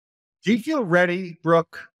Do you feel ready,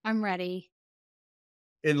 Brooke? I'm ready.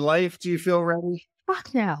 In life, do you feel ready?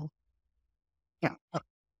 Fuck no. Yeah. All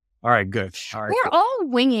right, good. All right, We're good. all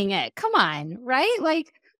winging it. Come on, right?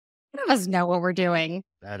 Like, none of us know what we're doing.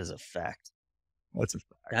 That is a fact. That's a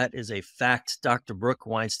fact. That is a fact. Dr. Brooke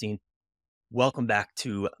Weinstein, welcome back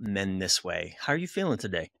to Men This Way. How are you feeling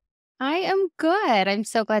today? I am good. I'm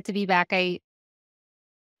so glad to be back. I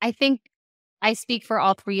think I speak for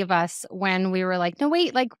all three of us when we were like, no,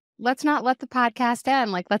 wait, like, let's not let the podcast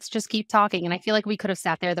end. Like, let's just keep talking. And I feel like we could have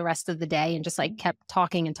sat there the rest of the day and just like kept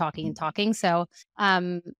talking and talking and talking. So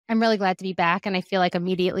I'm really glad to be back. And I feel like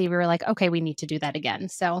immediately we were like, okay, we need to do that again.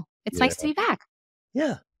 So it's Yeah. nice to be back.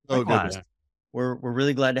 Yeah, Oh, good. likewise. We're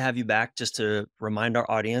really glad to have you back. Just to remind our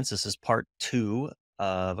audience, this is part 2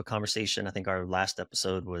 of a conversation. I think our last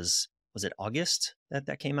episode was it August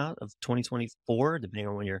that came out of 2024, depending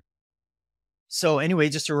on when you're. So anyway,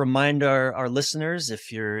 just to remind our listeners, if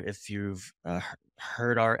you've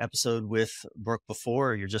heard our episode with Brooke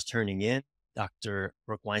before, or you're just turning in, Dr.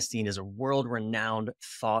 Brooke Weinstein is a world-renowned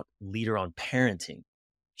thought leader on parenting.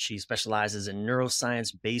 She specializes in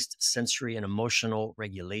neuroscience-based sensory and emotional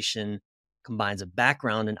regulation, combines a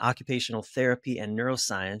background in occupational therapy and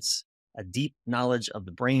neuroscience, a deep knowledge of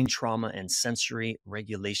the brain, trauma, and sensory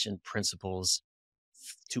regulation principles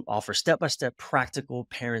to offer step-by-step practical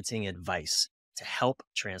parenting advice to help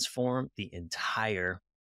transform the entire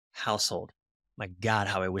household. My God,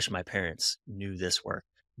 how I wish my parents knew this work,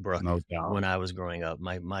 Brooke, No doubt. when I was growing up.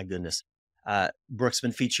 My goodness. Brooke's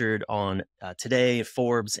been featured on Today,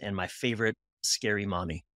 Forbes, and my favorite, Scary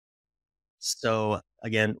Mommy. So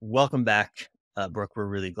again, welcome back, Brooke. We're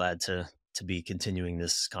really glad to be continuing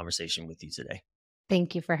this conversation with you today.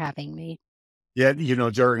 Thank you for having me. Yeah,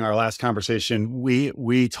 during our last conversation,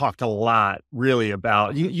 we talked a lot really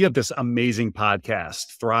about you have this amazing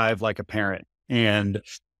podcast, Thrive Like a Parent. And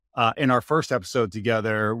in our first episode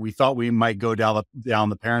together, we thought we might go down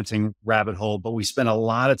the parenting rabbit hole, but we spent a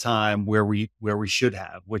lot of time where we should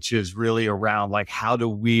have, which is really around like, how do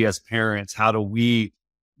we as parents, how do we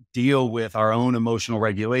deal with our own emotional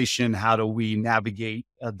regulation? How do we navigate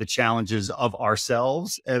the challenges of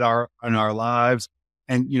ourselves in our lives?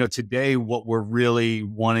 And, today what we're really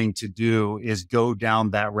wanting to do is go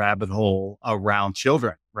down that rabbit hole around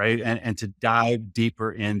children, right? And to dive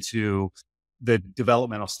deeper into the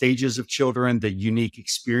developmental stages of children, the unique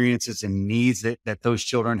experiences and needs that those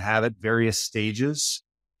children have at various stages,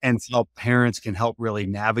 and how parents can help really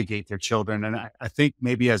navigate their children. And I think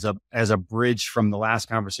maybe as a bridge from the last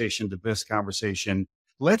conversation to this conversation,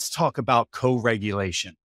 let's talk about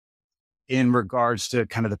co-regulation in regards to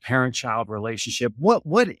kind of the parent-child relationship. What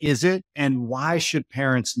is it, and why should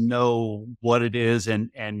parents know what it is,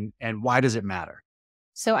 and why does it matter?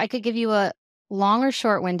 So I could give you a long or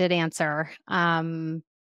short-winded answer. The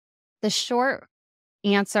short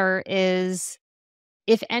answer is,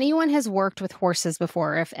 if anyone has worked with horses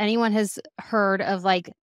before, if anyone has heard of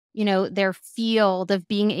their field of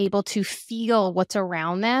being able to feel what's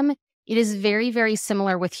around them, it is very, very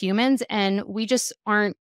similar with humans. And we just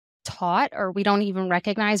aren't taught, or we don't even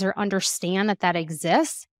recognize or understand that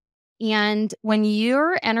exists. And when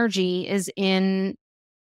your energy is in,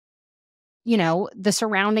 the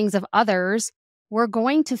surroundings of others, we're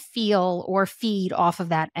going to feel or feed off of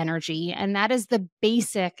that energy. And that is the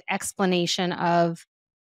basic explanation of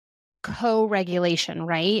co-regulation,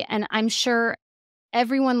 right? And I'm sure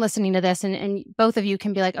everyone listening to this, and both of you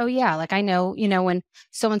can be like, oh yeah, like I know, when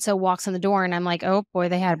so-and-so walks in the door and I'm like, oh boy,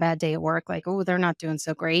 they had a bad day at work. Like, oh, they're not doing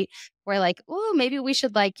so great. We're like, oh, maybe we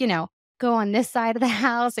should go on this side of the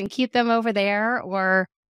house and keep them over there. Or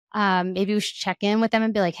maybe we should check in with them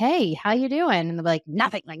and be like, hey, how you doing? And they'll be like,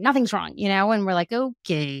 nothing, like nothing's wrong, and we're like,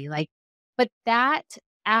 okay, but that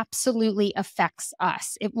absolutely affects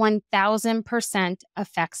us. It 1000%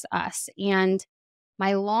 affects us. And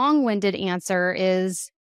my long-winded answer is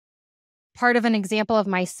part of an example of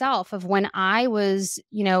myself, of when I was,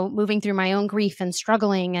 moving through my own grief and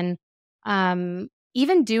struggling, and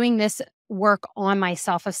even doing this work on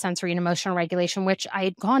myself of sensory and emotional regulation, which I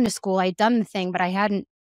had gone to school, I'd done the thing, but I hadn't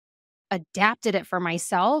adapted it for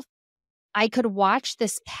myself. I could watch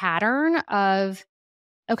this pattern of,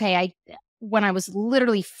 okay, when I was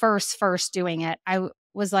literally first doing it, I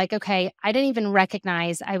was like, okay, I didn't even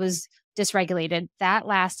recognize I was dysregulated. That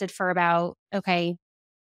lasted for about, 3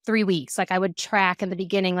 weeks. Like I would track in the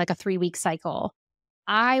beginning, like a 3-week cycle.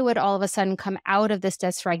 I would all of a sudden come out of this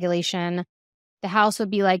dysregulation. The house would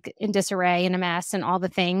be like in disarray and a mess and all the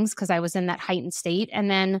things, because I was in that heightened state. And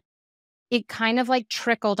then it kind of like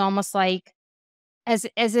trickled, almost like as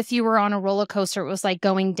if you were on a roller coaster. It was like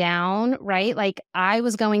going down, right? Like I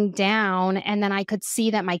was going down and then I could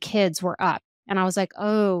see that my kids were up and I was like,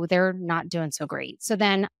 oh, they're not doing so great. So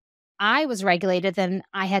then I was regulated, then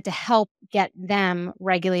I had to help get them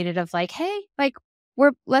regulated of like, hey, like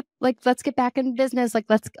let's get back in business. Like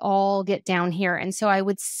let's all get down here. And so I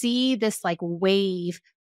would see this like wave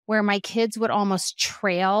where my kids would almost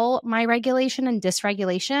trail my regulation and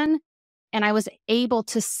dysregulation. And I was able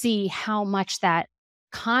to see how much that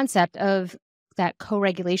concept of that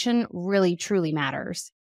co-regulation really truly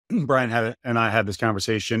matters. And I had this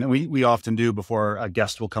conversation, and we often do before a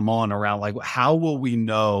guest will come on, around like, how will we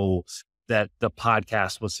know that the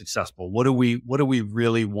podcast was successful? What do we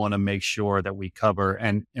really want to make sure that we cover?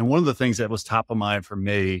 And one of the things that was top of mind for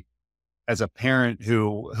me as a parent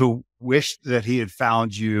who wished that he had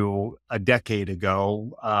found you a decade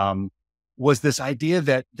ago, was this idea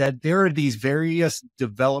that there are these various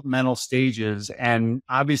developmental stages, and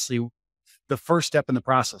obviously the first step in the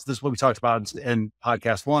process, this is what we talked about in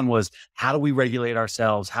podcast one, was how do we regulate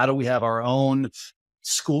ourselves? How do we have our own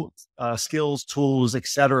school skills, tools, et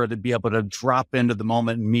cetera, to be able to drop into the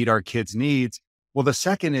moment and meet our kids' needs? Well, the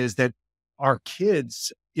second is that our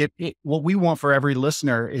kids, what we want for every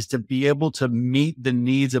listener is to be able to meet the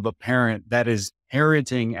needs of a parent that is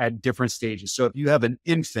parenting at different stages. So if you have an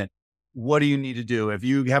infant, what do you need to do? If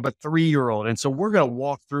you have a 3-year-old, and so we're going to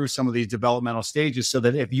walk through some of these developmental stages so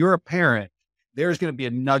that if you're a parent, there's going to be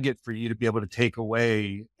a nugget for you to be able to take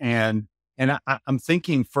away. And I'm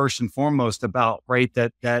thinking first and foremost about, right,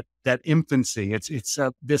 that infancy. It's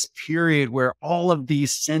this period where all of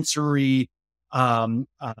these sensory, modalities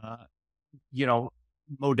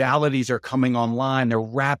are coming online. They're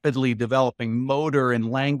rapidly developing. Motor and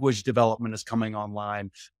language development is coming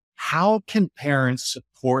online. How can parents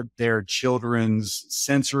support their children's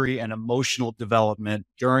sensory and emotional development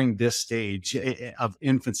during this stage of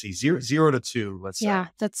infancy, 0 to 2, let's say? Yeah,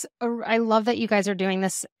 I love that you guys are doing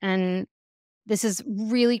this. And this is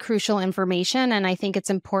really crucial information. And I think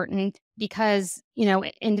it's important because,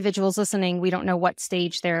 individuals listening, we don't know what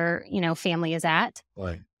stage their, family is at.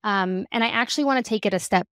 Right. And I actually want to take it a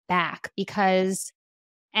step back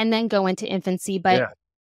and then go into infancy. But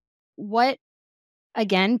what,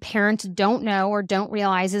 again, parents don't know or don't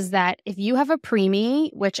realize is that if you have a preemie,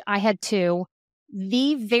 which I had too,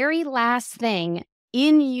 the very last thing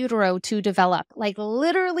in utero to develop, like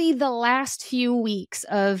literally the last few weeks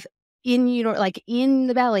of in utero, like in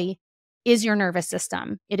the belly, is your nervous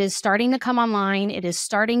system. It is starting to come online. It is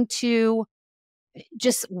starting to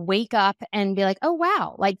just wake up and be like, oh,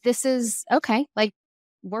 wow, like this is okay. Like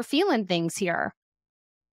we're feeling things here.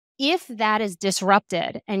 If that is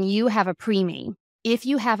disrupted and you have a preemie, if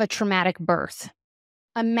you have a traumatic birth,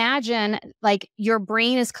 imagine like your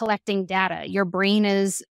brain is collecting data, your brain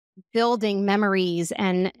is building memories.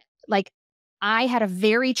 And like I had a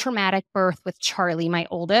very traumatic birth with Charlie, my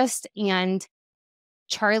oldest, and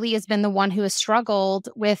Charlie has been the one who has struggled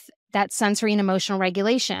with that sensory and emotional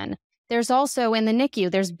regulation. There's also in the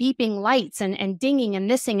NICU, there's beeping lights and dinging and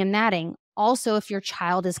thising and thatting. Also, if your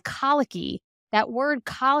child is colicky, that word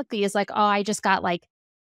colicky is like, oh, I just got like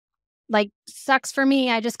sucks for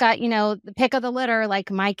me. I just got, the pick of the litter.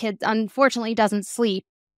 Like my kid unfortunately doesn't sleep.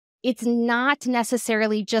 It's not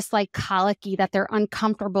necessarily just like colicky that they're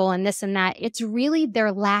uncomfortable and this and that. It's really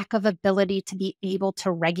their lack of ability to be able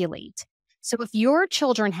to regulate. So if your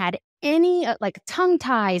children had any like tongue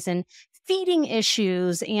ties and feeding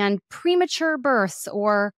issues and premature births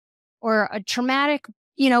or a traumatic,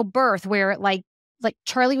 birth where like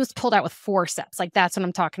Charlie was pulled out with forceps, like that's what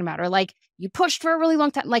I'm talking about. Or like you pushed for a really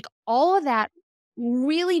long time, like all of that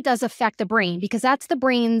really does affect the brain because that's the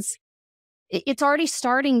brain's, it's already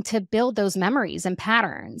starting to build those memories and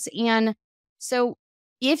patterns. And so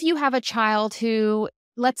if you have a child who,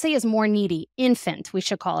 let's say, is more needy, infant, we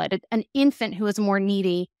should call it, an infant who is more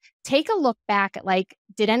needy, take a look back at like,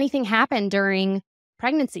 did anything happen during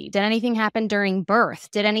pregnancy? Did anything happen during birth?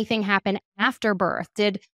 Did anything happen after birth?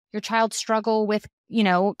 Did your child struggle with,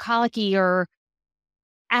 colicky or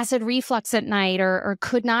acid reflux at night or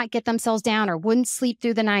could not get themselves down or wouldn't sleep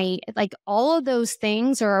through the night? Like all of those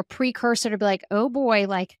things are a precursor to be like, oh boy,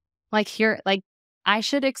 like here, like I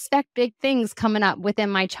should expect big things coming up within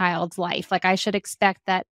my child's life. Like I should expect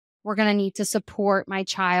that we're going to need to support my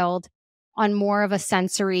child on more of a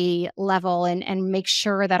sensory level and make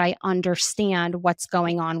sure that I understand what's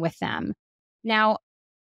going on with them. Now,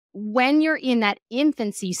 when you're in that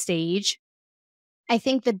infancy stage, I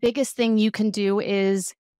think the biggest thing you can do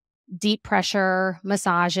is deep pressure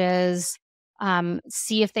massages,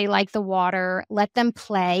 see if they like the water, let them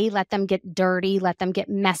play, let them get dirty, let them get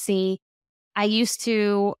messy. I used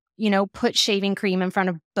to, put shaving cream in front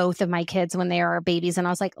of both of my kids when they are babies. And I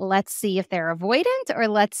was like, let's see if they're avoidant or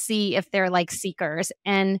let's see if they're like seekers.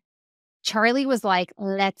 And Charlie was like,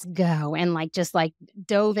 let's go. And like, just like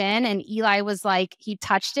dove in. And Eli was like, he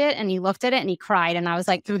touched it and he looked at it and he cried. And I was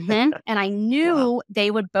like, and I knew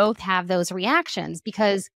they would both have those reactions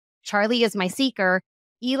because Charlie is my seeker.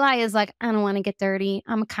 Eli is like, I don't want to get dirty.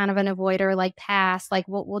 I'm kind of an avoider, like pass, like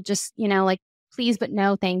we'll just, like, please, but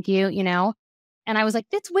no, thank you, And I was like,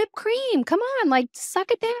 it's whipped cream. Come on, like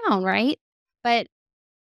suck it down. Right. But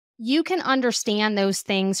you can understand those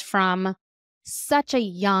things from such a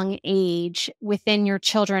young age within your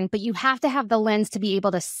children, but you have to have the lens to be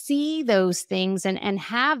able to see those things and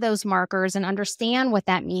have those markers and understand what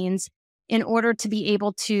that means in order to be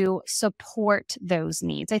able to support those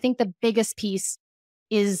needs. I think the biggest piece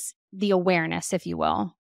is the awareness, if you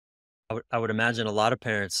will. I would imagine a lot of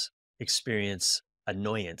parents experience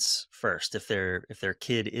annoyance first if their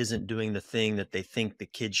kid isn't doing the thing that they think the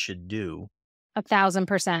kid should do.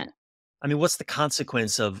 1,000%. I mean, what's the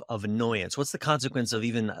consequence of annoyance? What's the consequence of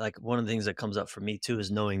even like one of the things that comes up for me too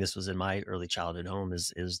is knowing this was in my early childhood home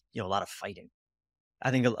is a lot of fighting.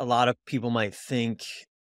 I think a lot of people might think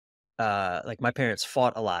like my parents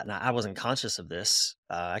fought a lot, and I wasn't conscious of this.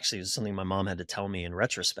 Actually, it was something my mom had to tell me in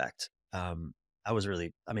retrospect. I was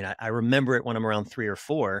really, I mean, I remember it when I'm around 3 or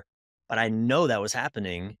 4, but I know that was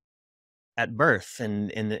happening at birth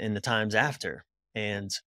and in the times after.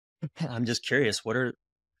 And I'm just curious, what are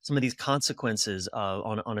some of these consequences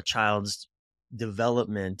on a child's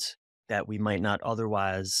development that we might not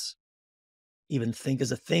otherwise even think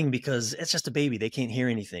is a thing because it's just a baby. They can't hear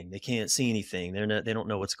anything. They can't see anything. They don't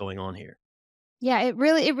know what's going on here. Yeah, it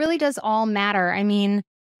really does all matter. I mean,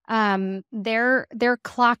 they're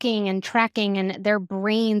clocking and tracking, and their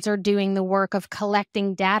brains are doing the work of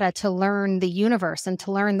collecting data to learn the universe and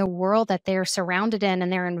to learn the world that they're surrounded in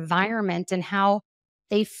and their environment and how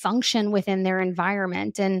they function within their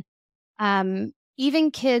environment. And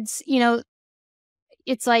even kids,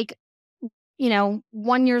 it's like, 1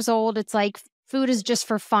 years old, it's like food is just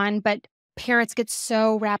for fun, but parents get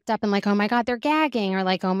so wrapped up in like, oh my God, they're gagging, or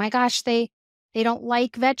like, oh my gosh, they don't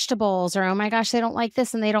like vegetables, or oh my gosh, they don't like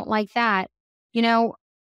this and they don't like that.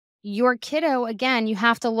 Your kiddo, again, you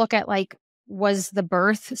have to look at like, was the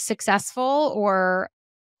birth successful or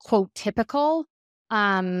quote typical?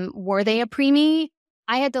 Were they a preemie?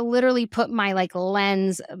 I had to literally put my like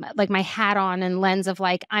lens, like my hat on and lens of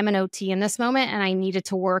like, I'm an OT in this moment. And I needed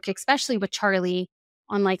to work, especially with Charlie,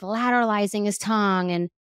 on like lateralizing his tongue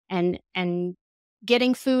and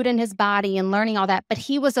getting food in his body and learning all that. But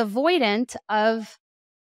he was avoidant of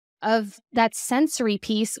that sensory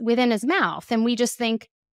piece within his mouth. And we just think,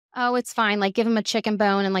 oh, it's fine. Like give him a chicken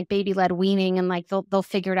bone and like baby led weaning and like they'll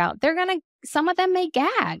figure it out. Some of them may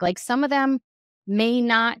gag, like some of them may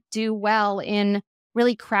not do well in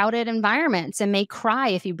really crowded environments and may cry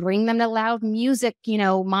if you bring them to loud music,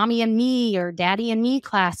 mommy and me or daddy and me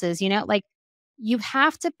classes, like you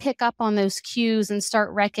have to pick up on those cues and start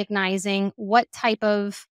recognizing what type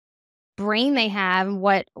of brain they have and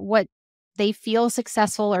what they feel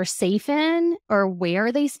successful or safe in, or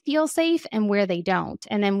where they feel safe and where they don't.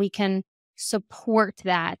 And then we can support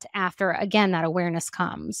that after, again, that awareness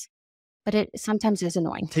comes. But it sometimes is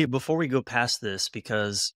annoying. Hey, before we go past this,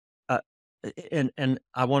 because and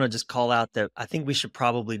I want to just call out that I think we should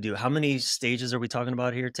probably do, how many stages are we talking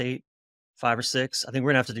about here, Tate? 5 or 6? I think we're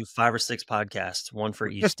gonna have to do 5 or 6 podcasts, one for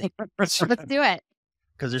each stage. Let's do it.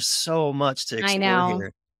 Because there's so much to explore I know.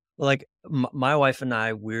 here. Like my wife and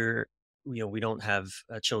I, we don't have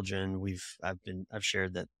children. I've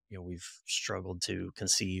shared that we've struggled to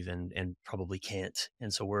conceive and probably can't,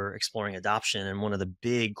 and so we're exploring adoption. And one of the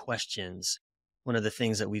big questions, one of the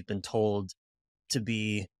things that we've been told to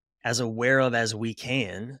be as aware of as we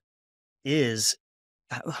can, is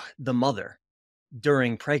the mother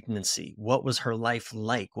during pregnancy. What was her life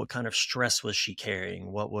like? What kind of stress was she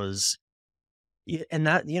carrying? And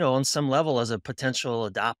that, on some level, as a potential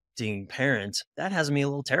adopting parent, that has me a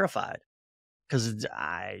little terrified because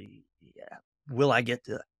will I get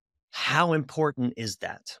to, how important is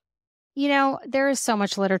that? There is so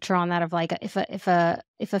much literature on that of like, if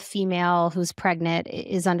a female who's pregnant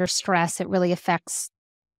is under stress, it really affects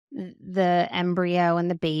the embryo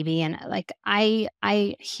and the baby. And like, I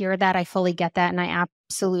hear that, I fully get that. And I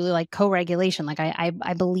absolutely like co-regulation. Like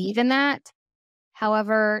I believe in that.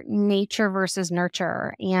 However, nature versus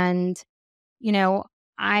nurture. And,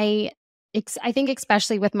 I think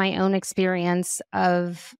especially with my own experience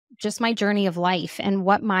of just my journey of life and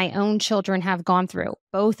what my own children have gone through.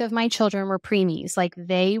 Both of my children were preemies. Like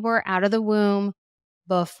they were out of the womb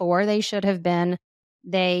before they should have been.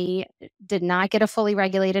 They did not get a fully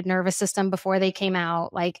regulated nervous system before they came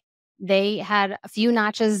out. Like, they had a few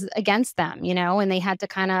notches against them, and they had to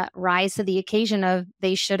kind of rise to the occasion of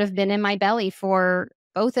they should have been in my belly for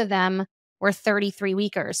both of them were 33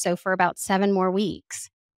 weekers. So for about 7 more weeks.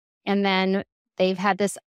 And then they've had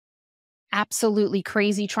this absolutely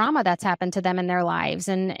crazy trauma that's happened to them in their lives.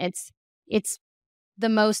 And it's the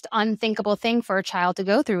most unthinkable thing for a child to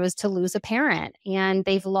go through is to lose a parent. And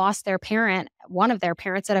they've lost their parent, one of their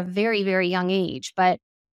parents, at a very, very young age. But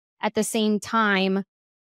at the same time,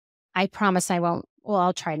 I promise I won't. Well,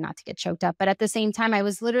 I'll try not to get choked up. But at the same time, I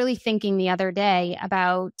was literally thinking the other day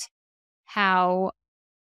about how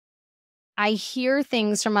I hear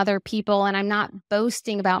things from other people, and I'm not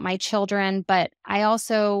boasting about my children, but I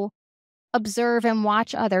also observe and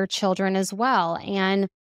watch other children as well. And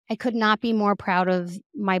I could not be more proud of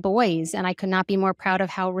my boys, and I could not be more proud of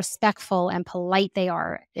how respectful and polite they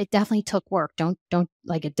are. It definitely took work. Don't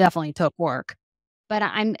like it definitely took work. But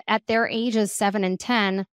I'm at their ages 7 and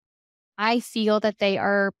 10. I feel that they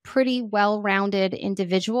are pretty well-rounded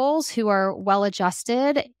individuals who are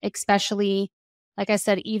well-adjusted, especially, like I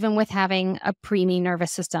said, even with having a preemie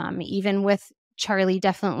nervous system, even with Charlie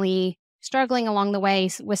definitely struggling along the way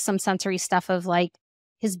with some sensory stuff of like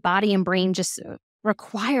his body and brain just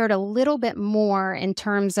required a little bit more in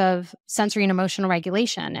terms of sensory and emotional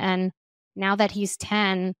regulation. And now that he's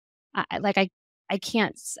 10, I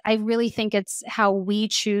can't, I really think it's how we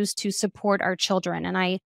choose to support our children. And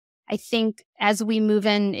I think as we move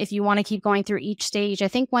in, if you want to keep going through each stage, I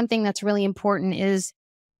think one thing that's really important is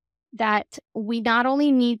that we not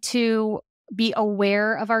only need to be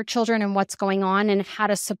aware of our children and what's going on and how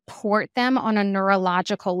to support them on a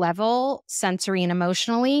neurological level, sensory and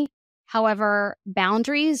emotionally. However,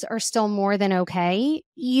 boundaries are still more than okay,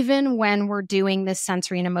 even when we're doing this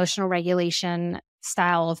sensory and emotional regulation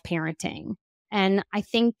style of parenting. And I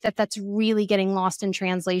think that that's really getting lost in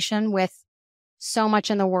translation with so much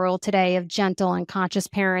in the world today of gentle and conscious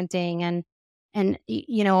parenting and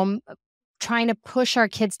trying to push our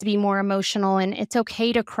kids to be more emotional, and it's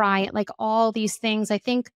okay to cry, like all these things. I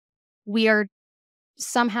think we are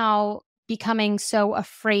somehow becoming so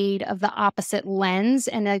afraid of the opposite lens.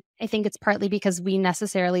 And I think it's partly because we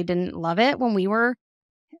necessarily didn't love it when we were,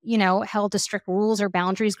 held to strict rules or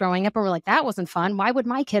boundaries growing up. And we're like, that wasn't fun. Why would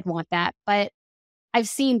my kid want that? But I've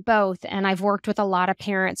seen both. And I've worked with a lot of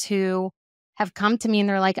parents who have come to me and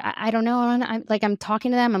they're like, I don't know. And I'm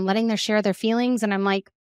talking to them, I'm letting them share their feelings. And I'm like,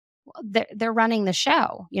 they're running the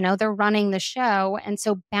show, they're running the show. And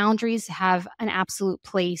so boundaries have an absolute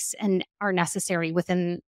place and are necessary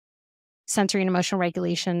within sensory and emotional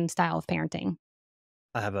regulation style of parenting.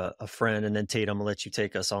 I have a friend, and then Tate, I'm gonna let you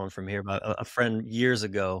take us on from here. But a friend years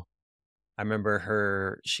ago, I remember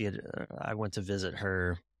her. She had I went to visit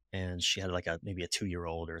her, and she had like maybe a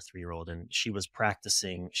 2-year-old or a 3-year-old, and she was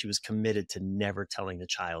practicing. She was committed to never telling the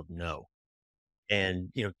child no,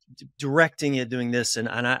 and directing it, doing this, and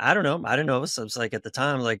I don't know, I don't know. So it was like at the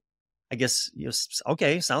time, like I guess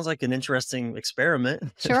okay, sounds like an interesting experiment.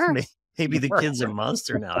 Sure. Maybe the kid's a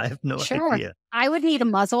monster now. I have no Sure. idea. I would need a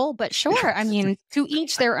muzzle, but sure. I mean, to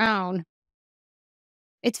each their own.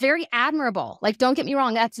 It's very admirable. Like, don't get me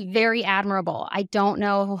wrong. That's very admirable. I don't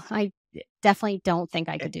know. I definitely don't think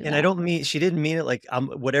I could do And that. I don't mean, she didn't mean it like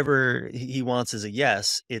whatever he wants is a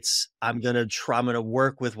yes. It's I'm gonna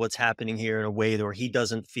work with what's happening here in a way where he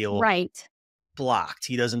doesn't feel Right. blocked.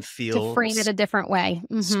 He doesn't To feel frame it a different way.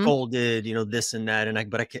 scolded, this and that. And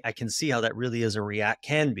I can see how that really is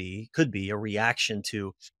could be a reaction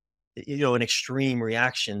to, an extreme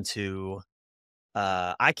reaction to,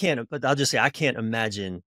 I can't, but I'll just say, I can't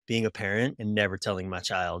imagine being a parent and never telling my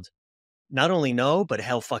child, not only no, but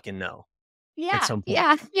hell fucking no at Yeah. some point,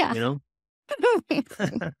 Yeah. Yeah. you know?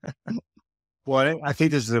 Well, I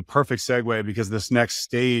think this is a perfect segue because this next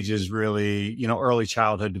stage is really, early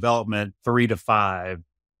childhood development, 3 to 5.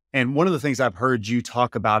 And one of the things I've heard you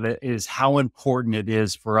talk about it is how important it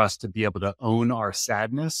is for us to be able to own our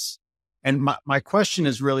sadness. And my question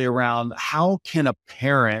is really around how can a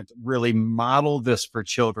parent really model this for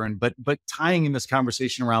children, but tying in this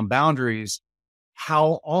conversation around boundaries,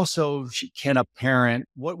 how also can a parent,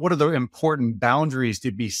 what are the important boundaries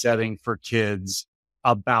to be setting for kids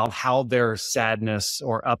about how their sadness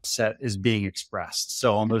or upset is being expressed?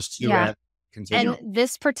 So on those two Yeah. ends, continue. And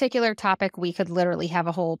this particular topic, we could literally have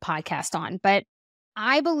a whole podcast on. But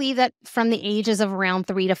I believe that from the ages of around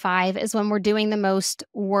 3 to 5 is when we're doing the most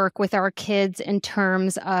work with our kids in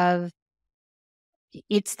terms of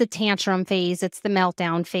it's the tantrum phase, it's the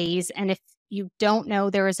meltdown phase. And if you don't know,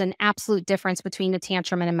 there is an absolute difference between a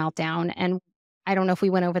tantrum and a meltdown. And I don't know if we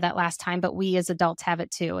went over that last time, but we as adults have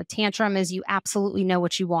it too. A tantrum is you absolutely know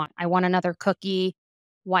what you want. I want another cookie.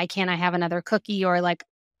 Why can't I have another cookie? Or like,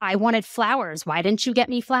 I wanted flowers. Why didn't you get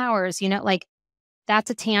me flowers? Like that's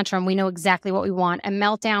a tantrum. We know exactly what we want. A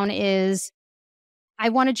meltdown is, I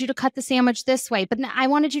wanted you to cut the sandwich this way, but I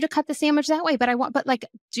wanted you to cut the sandwich that way. But like,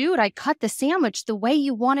 dude, I cut the sandwich the way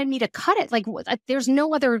you wanted me to cut it. Like, there's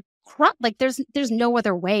no other like there's no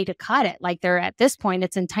other way to cut it. Like they're at this point,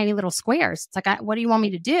 it's in tiny little squares. It's like, what do you want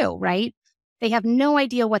me to do? Right? They have no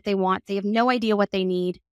idea what they want. They have no idea what they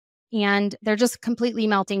need. And they're just completely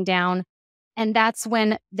melting down. And that's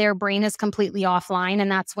when their brain is completely offline.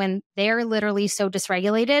 And that's when they're literally so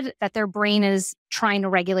dysregulated that their brain is trying to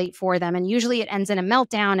regulate for them. And usually it ends in a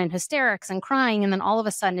meltdown and hysterics and crying. And then all of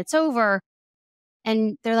a sudden it's over.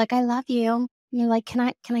 And they're like, I love you. And you're like, can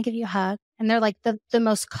I give you a hug? And they're like the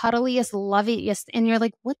most cuddliest, loveliest. And you're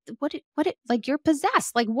like, what, like you're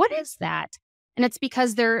possessed. Like, what is that? And it's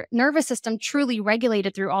because their nervous system truly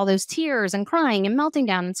regulated through all those tears and crying and melting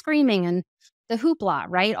down and screaming and the hoopla,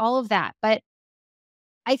 right? All of that. But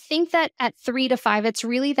I think that at 3 to 5, it's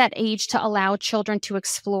really that age to allow children to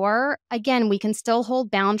explore. Again, we can still hold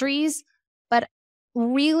boundaries, but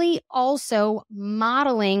really also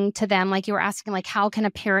modeling to them, like you were asking, like, how can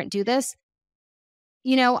a parent do this?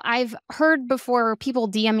 I've heard before people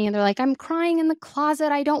DM me and they're like, I'm crying in the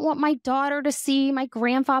closet. I don't want my daughter to see my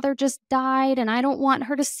grandfather just died and I don't want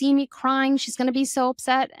her to see me crying. She's going to be so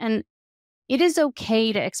upset. And it is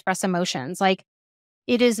okay to express emotions. Like,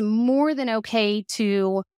 it is more than okay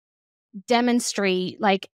to demonstrate,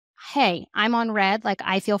 like, hey, I'm on red. Like,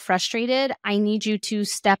 I feel frustrated. I need you to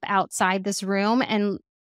step outside this room. And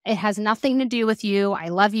it has nothing to do with you. I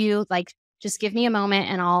love you. Like, just give me a moment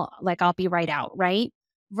and I'll be right out. Right.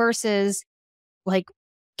 Versus like,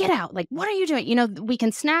 get out. Like, what are you doing? We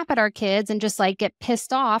can snap at our kids and just like get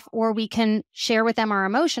pissed off, or we can share with them our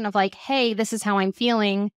emotion of like, hey, this is how I'm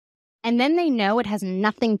feeling. And then they know it has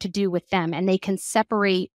nothing to do with them and they can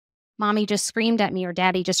separate mommy just screamed at me or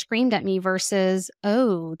daddy just screamed at me versus,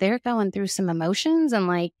 oh, they're going through some emotions and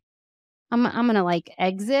like, I'm going to like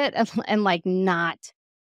exit and like not,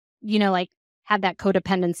 like have that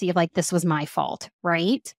codependency of like, this was my fault.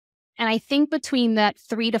 Right. And I think between that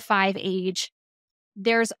 3 to 5 age,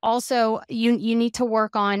 there's also, you need to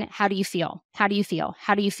work on, how do you feel? How do you feel?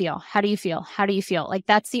 How do you feel? How do you feel? How do you feel? Like,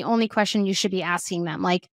 that's the only question you should be asking them.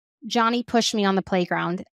 Like, Johnny pushed me on the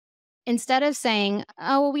playground. Instead of saying,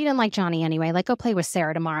 oh, well, we didn't like Johnny anyway, like, go play with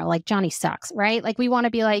Sarah tomorrow. Like, Johnny sucks, right? Like, we want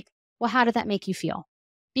to be like, well, how did that make you feel?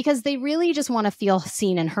 Because they really just want to feel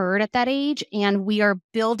seen and heard at that age. And we are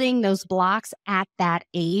building those blocks at that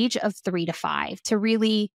age of 3 to 5 to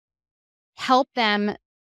really help them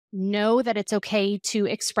know that it's okay to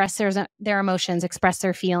express their emotions, express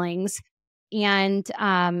their feelings, and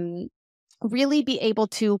really be able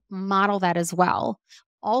to model that as well.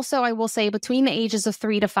 Also, I will say between the ages of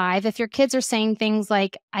 3 to 5, if your kids are saying things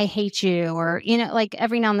like, I hate you, or, like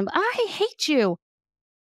every now and then, I hate you.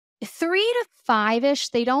 3 to 5-ish,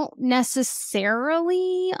 they don't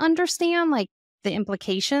necessarily understand like the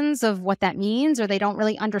implications of what that means, or they don't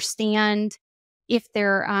really understand if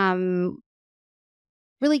they're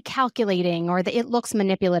really calculating, or it looks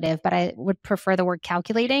manipulative, but I would prefer the word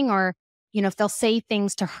calculating, or, if they'll say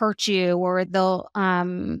things to hurt you, or they'll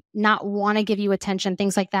not want to give you attention,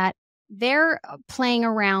 things like that. They're playing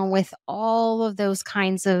around with all of those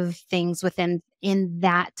kinds of things in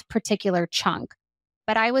that particular chunk.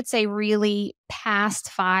 But I would say really past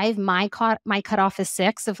 5, my cutoff is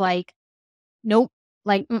 6 of like, nope,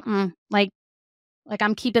 like, like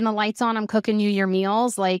I'm keeping the lights on. I'm cooking you your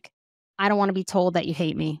meals. Like, I don't want to be told that you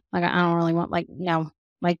hate me. Like, I don't really want, like, no,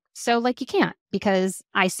 like, so like, you can't because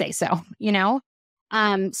I say so,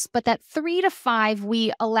 but that 3 to 5,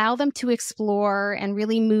 we allow them to explore and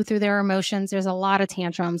really move through their emotions. There's a lot of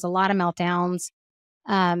tantrums, a lot of meltdowns,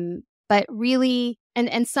 but really,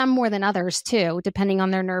 and some more than others too, depending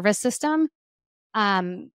on their nervous system.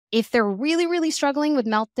 If they're really, really struggling with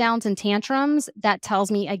meltdowns and tantrums, that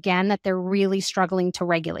tells me again that they're really struggling to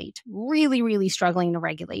regulate, really, really struggling to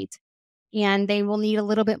regulate. And they will need a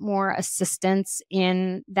little bit more assistance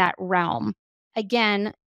in that realm.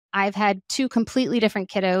 Again, I've had 2 completely different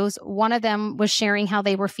kiddos. One of them was sharing how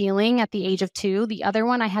they were feeling at the age of 2. The other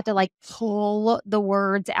one, I had to like pull the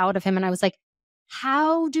words out of him. And I was like,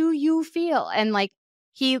 how do you feel? And like,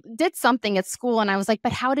 he did something at school and I was like,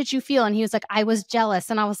 but how did you feel? And he was like, I was jealous.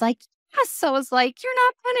 And I was like, yes. So I was like, you're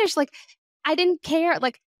not finished. Like, I didn't care.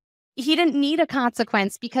 Like, he didn't need a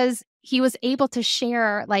consequence because he was able to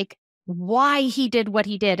share like why he did what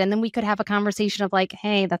he did. And then we could have a conversation of like,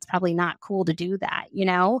 hey, that's probably not cool to do that,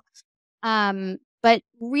 But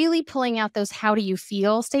really pulling out those how do you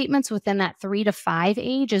feel statements within that 3 to 5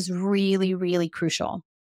 age is really, really crucial.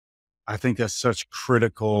 I think that's such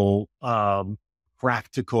critical,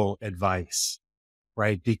 practical advice,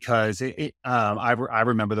 right? Because I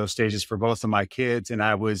remember those stages for both of my kids, and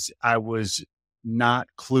I was not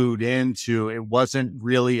clued into. It wasn't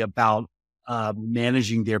really about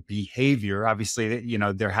managing their behavior. Obviously,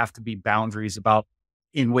 there have to be boundaries about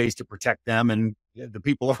in ways to protect them and the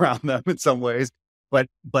people around them in some ways. But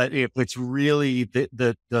if it's really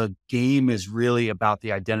the game is really about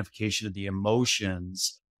the identification of the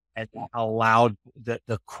emotions and allowed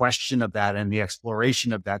the question of that and the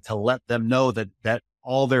exploration of that to let them know that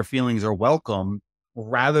all their feelings are welcome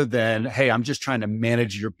rather than, hey, I'm just trying to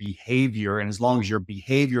manage your behavior. And as long as your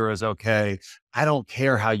behavior is okay, I don't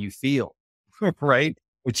care how you feel. Right.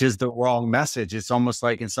 Which is the wrong message. It's almost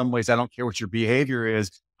like in some ways, I don't care what your behavior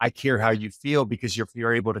is. I care how you feel because if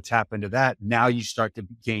you're able to tap into that, now you start to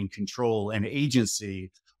gain control and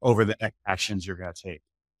agency over the actions you're going to take.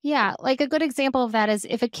 Yeah, like a good example of that is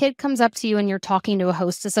if a kid comes up to you and you're talking to a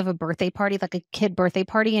hostess of a birthday party, like a kid birthday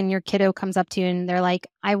party, and your kiddo comes up to you and they're like,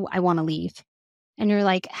 I want to leave. And you're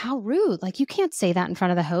like, how rude. Like, you can't say that in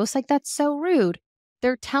front of the host. Like, that's so rude.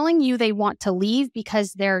 They're telling you they want to leave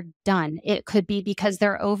because they're done. It could be because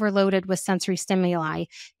they're overloaded with sensory stimuli.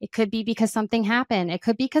 It could be because something happened. It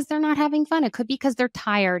could be because they're not having fun. It could be because they're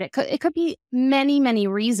tired. It could be many, many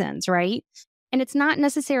reasons, right? And it's not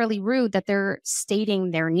necessarily rude that they're stating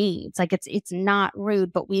their needs. Like it's not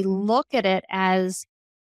rude, but we look at it as,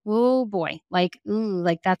 oh boy, like, ooh,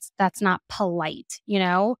 like that's not polite, you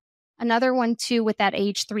know? Another one too with that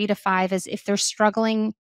age 3 to 5 is if they're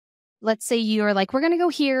struggling, let's say you're like, we're going to go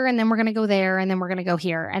here and then we're going to go there and then we're going to go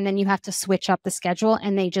here. And then you have to switch up the schedule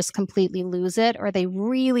and they just completely lose it or they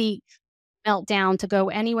really melt down to go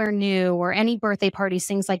anywhere new or any birthday parties,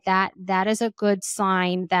 things like that. That is a good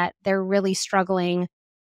sign that they're really struggling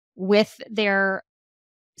with their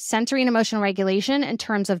sensory and emotional regulation in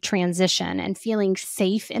terms of transition and feeling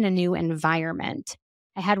safe in a new environment.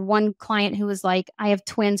 I had one client who was like, I have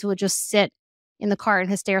twins who would just sit in the car and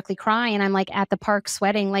hysterically cry. And I'm like at the park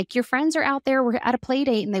sweating, like your friends are out there, we're at a play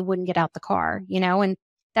date and they wouldn't get out the car, you know? And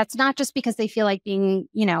that's not just because they feel like being,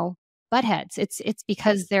 butt heads. It's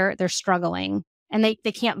because they're struggling and they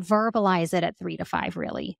can't verbalize it at 3 to 5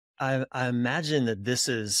 really. I imagine that this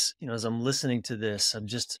is, as I'm listening to this, I'm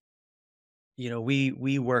just,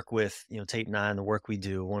 we work with, Tape 9, the work we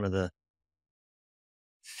do. One of the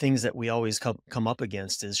things that we always come up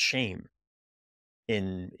against is shame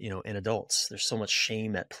in adults. There's so much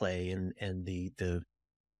shame at play and the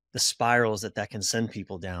spirals that can send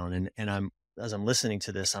people down. And as I'm listening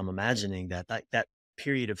to this, I'm imagining that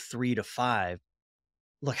period of 3 to 5.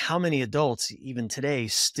 Look, how many adults even today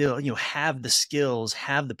still, have the skills,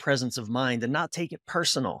 have the presence of mind and not take it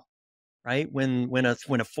personal, right? When a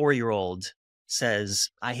 4-year-old says,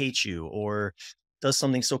 I hate you, or does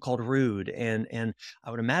something so-called rude. And I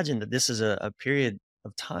would imagine that this is a period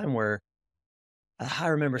of time where I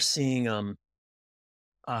remember seeing,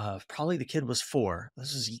 probably the kid was 4.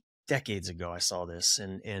 This is decades ago. I saw this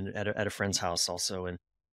and at a friend's house also. And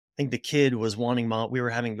I think the kid was wanting mom. We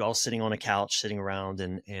were all sitting on a couch, sitting around,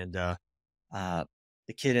 and the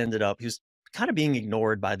kid ended up. He was kind of being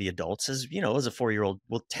ignored by the adults, as a 4-year-old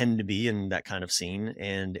will tend to be in that kind of scene.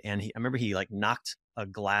 I remember he like knocked a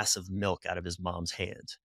glass of milk out of his mom's hand,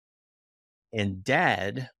 and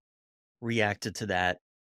dad reacted to that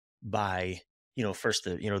by first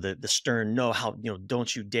the stern no, how,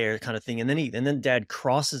 don't you dare kind of thing, and then dad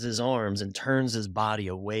crosses his arms and turns his body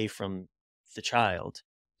away from the child.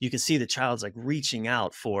 You can see the child's like reaching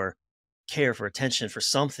out for care, for attention, for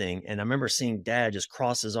something. And I remember seeing dad just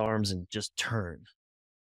cross his arms and just turn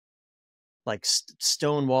like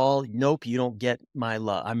stone wall. Nope, you don't get my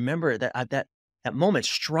love. I remember that moment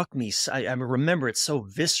struck me. I remember it so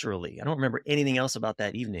viscerally. I don't remember anything else about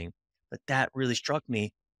that evening, but that really struck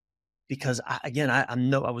me because I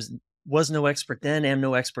was no expert then, am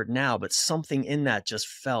no expert now, but something in that just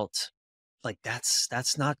felt like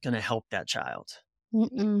that's not going to help that child,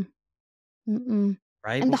 Mm-mm, mm-mm.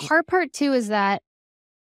 right? And the hard part too is that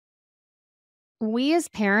we as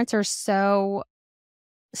parents are so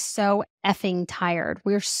effing tired.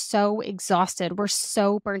 We're so exhausted. We're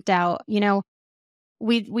so burnt out.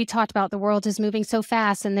 We talked about the world is moving so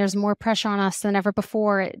fast and there's more pressure on us than ever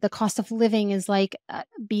before. The cost of living is like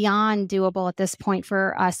beyond doable at this point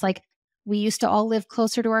for us. Like we used to all live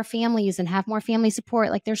closer to our families and have more family support.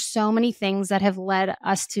 Like there's so many things that have led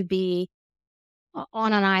us to be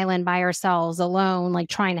on an island by ourselves alone, like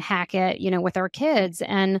trying to hack it, with our kids.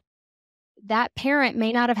 And that parent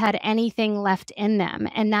may not have had anything left in them.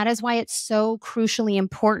 And that is why it's so crucially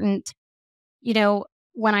important.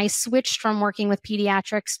 When I switched from working with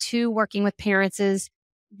pediatrics to working with parents, is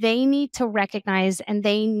they need to recognize, and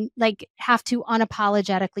they have to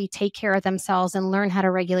unapologetically take care of themselves and learn how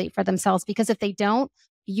to regulate for themselves. Because if they don't,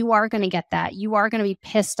 you are going to get that. You are going to be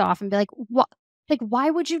pissed off and be like, what? Like, why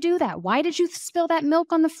would you do that? Why did you spill that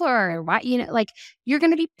milk on the floor? Why, you're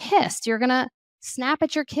going to be pissed. You're going to snap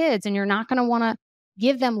at your kids, and you're not going to want to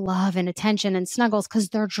give them love and attention and snuggles because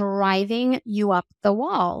they're driving you up the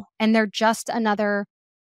wall, and they're just another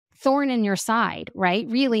thorn in your side, right?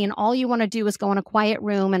 Really. And all you want to do is go in a quiet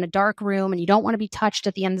room, in a dark room, and you don't want to be touched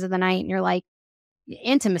at the ends of the night. And you're like,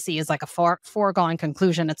 intimacy is like a foregone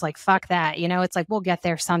conclusion. It's like, fuck that. It's like, we'll get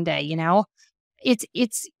there someday,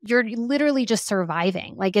 you're literally just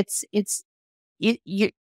surviving. Like it's in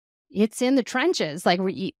the trenches. Like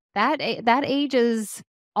that age is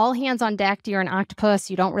all hands on deck. You're an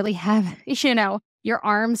octopus. You don't really have, your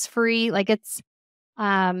arms free. Like it's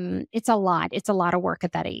a lot. It's a lot of work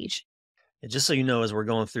at that age. And just so you know, as we're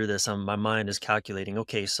going through this, my mind is calculating,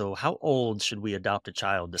 okay, so how old should we adopt a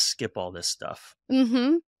child to skip all this stuff?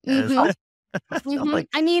 Mm-hmm.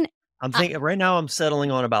 Mm-hmm. I'm thinking right now I'm settling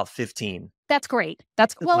on about 15. That's great.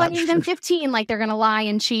 Then 15, like they're going to lie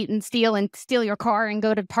and cheat and steal your car and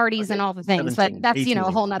go to parties and all the things. 17, but that's, 18, a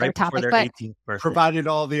whole nother right topic. But 18th birthday. Provided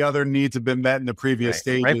all the other needs have been met in the previous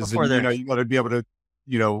stages, right before and you got to be able to,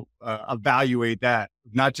 evaluate that,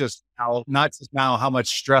 not just now how much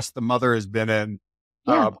stress the mother has been in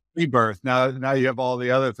pre-birth. Now you have all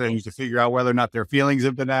the other things to figure out whether or not their feelings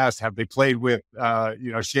have been asked. Have they played with,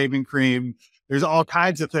 shaving cream? There's all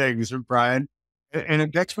kinds of things, Bryan. And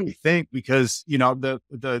it makes me think, because,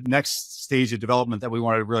 the next stage of development that we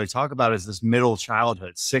wanted to really talk about is this middle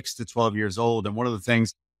childhood, 6 to 12 years old. And one of the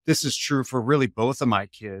things, this is true for really both of my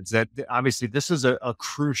kids, that obviously this is a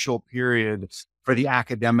crucial period for the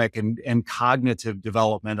academic and cognitive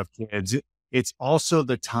development of kids. It's also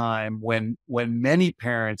the time when many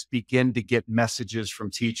parents begin to get messages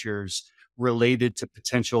from teachers related to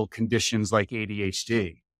potential conditions like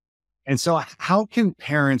ADHD. And so how can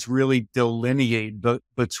parents really delineate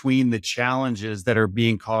between the challenges that are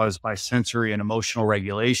being caused by sensory and emotional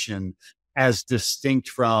regulation as distinct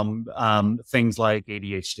from things like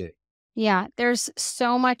ADHD? Yeah, there's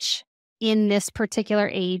so much in this particular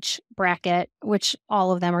age bracket, which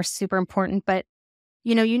all of them are super important. But,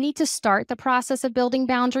 you need to start the process of building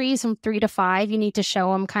boundaries from 3 to 5. You need to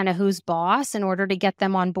show them kind of who's boss in order to get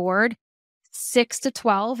them on board. 6 to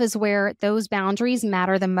 12 is where those boundaries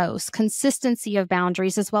matter the most. Consistency of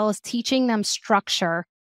boundaries, as well as teaching them structure,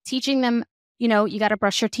 teaching them, you got to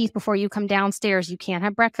brush your teeth before you come downstairs. You can't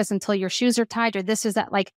have breakfast until your shoes are tied, or this is that,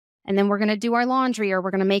 and then we're going to do our laundry, or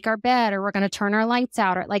we're going to make our bed, or we're going to turn our lights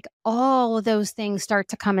out, or all of those things start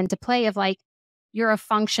to come into play of you're a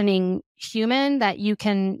functioning human, that you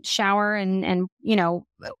can shower and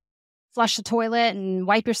flush the toilet and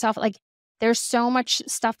wipe yourself. There's so much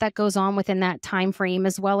stuff that goes on within that time frame,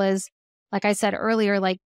 as well as, like I said earlier,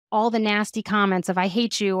 all the nasty comments of I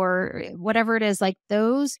hate you or whatever it is,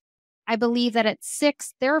 those, I believe that at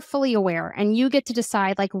 6, they're fully aware, and you get to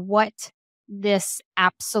decide what this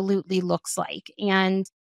absolutely looks like. And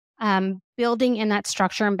building in that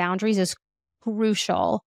structure and boundaries is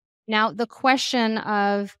crucial. Now, the question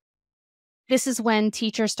of, this is when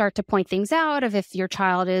teachers start to point things out of if your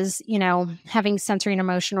child is, having sensory and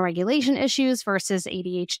emotional regulation issues versus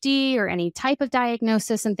ADHD or any type of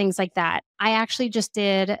diagnosis and things like that. I actually just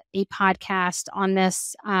did a podcast on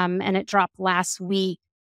this, and it dropped last week.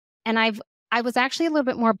 And I was actually a little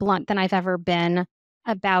bit more blunt than I've ever been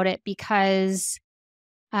about it, because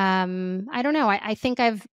I don't know. I think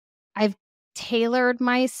I've tailored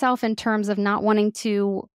myself in terms of not wanting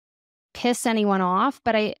to piss anyone off,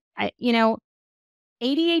 but I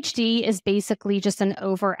ADHD is basically just an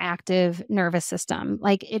overactive nervous system.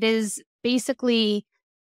 It is basically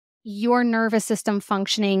your nervous system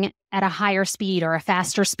functioning at a higher speed or a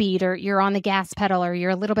faster speed, or you're on the gas pedal, or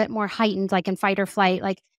you're a little bit more heightened, in fight or flight.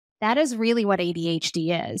 That is really what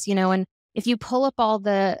ADHD is, and if you pull up all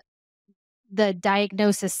the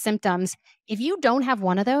diagnosis symptoms, if you don't have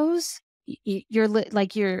one of those, you're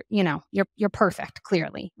perfect,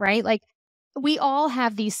 clearly, right? We all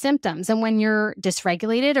have these symptoms. And when you're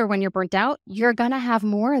dysregulated or when you're burnt out, you're going to have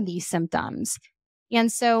more of these symptoms.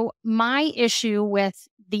 And so my issue with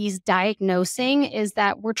these diagnosing is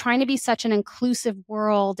that we're trying to be such an inclusive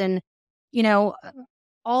world, and,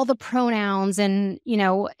 all the pronouns, and,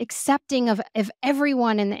 accepting of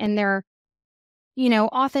everyone and their,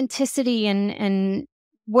 authenticity and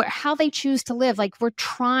how they choose to live. We're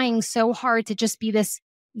trying so hard to just be this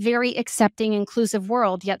very accepting, inclusive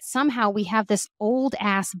world. Yet somehow we have this old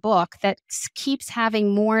ass book that keeps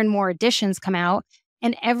having more and more editions come out.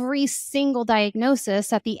 And every single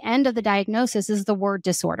diagnosis, at the end of the diagnosis, is the word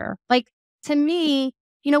disorder. Like, to me,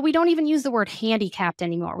 we don't even use the word handicapped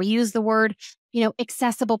anymore. We use the word,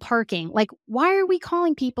 accessible parking. Like, why are we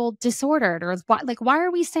calling people disordered? Or why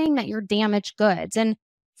are we saying that you're damaged goods? And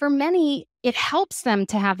for many, it helps them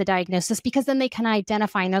to have the diagnosis because then they can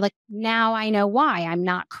identify and they're like, now I know why I'm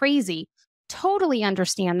not crazy. Totally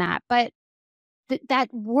understand that. But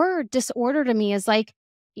that word disorder to me is like,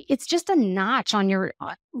 it's just a notch on your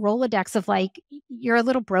Rolodex of like, you're a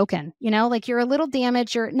little broken, like you're a little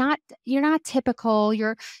damaged. You're not typical.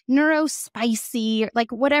 You're neurospicy,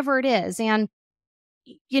 like whatever it is. And,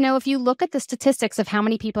 if you look at the statistics of how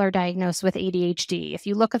many people are diagnosed with ADHD, if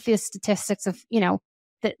you look at the statistics of,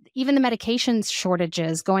 even the medications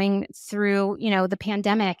shortages going through, the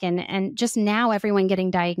pandemic and just now everyone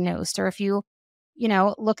getting diagnosed, or if you,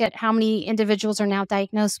 look at how many individuals are now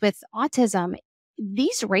diagnosed with autism,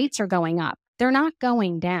 these rates are going up. They're not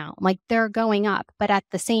going down, like they're going up. But at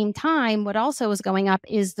the same time, what also is going up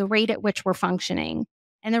is the rate at which we're functioning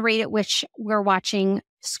and the rate at which we're watching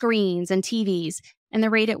screens and TVs and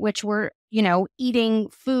the rate at which we're, eating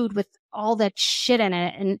food with all that shit in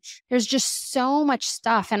it. And there's just so much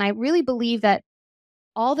stuff. And I really believe that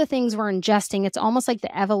all the things we're ingesting, it's almost like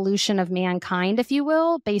the evolution of mankind, if you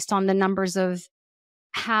will, based on the numbers of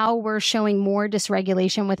how we're showing more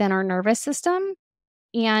dysregulation within our nervous system.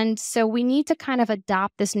 And so we need to kind of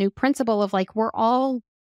adopt this new principle of like, we're all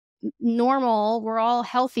normal, we're all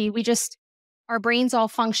healthy. Our brains all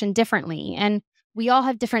function differently. And we all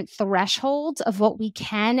have different thresholds of what we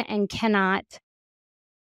can and cannot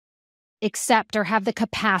accept or have the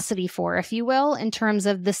capacity for, if you will, in terms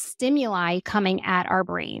of the stimuli coming at our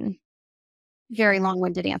brain. Very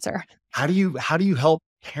long-winded answer. How do you help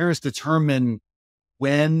parents determine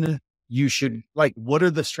when you should, like, what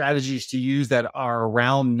are the strategies to use that are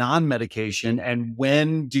around non-medication, and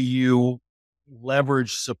when do you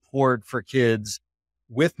leverage support for kids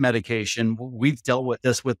with medication? We've dealt with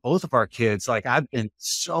this with both of our kids. Like, I've been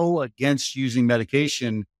so against using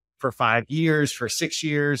medication for 5 years, for 6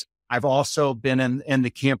 years. I've also been in the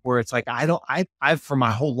camp where it's like, I've for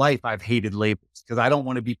my whole life, I've hated labels because I don't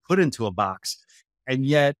want to be put into a box. And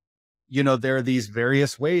yet, there are these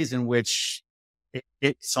various ways in which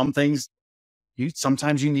some things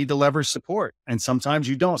sometimes you need to leverage support and sometimes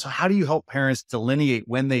you don't. So how do you help parents delineate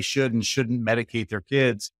when they should and shouldn't medicate their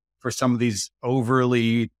kids for some of these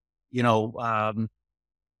overly, some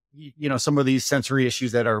of these sensory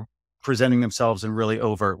issues that are presenting themselves in really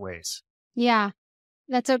overt ways? Yeah,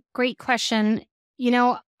 that's a great question.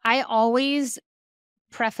 I always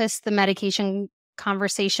preface the medication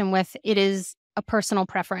conversation with, it is a personal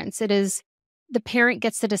preference. It is the parent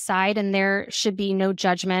gets to decide, and there should be no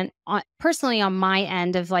judgment personally on my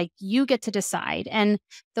end of like, you get to decide. And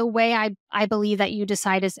the way I believe that you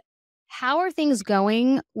decide is, how are things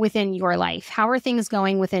going within your life? How are things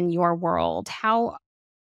going within your world? How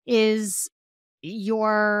is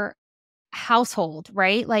your household,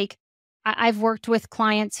 right? Like, I've worked with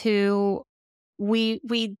clients who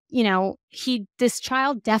this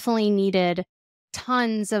child definitely needed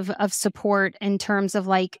tons of support in terms of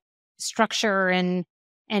like structure and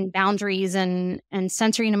boundaries and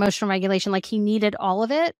sensory and emotional regulation. Like, he needed all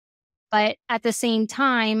of it. But at the same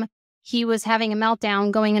time, he was having a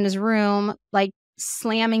meltdown, going in his room, like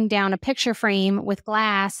slamming down a picture frame with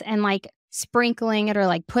glass and like sprinkling it or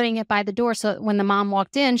like putting it by the door. So that when the mom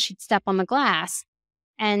walked in, she'd step on the glass.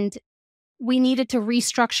 And we needed to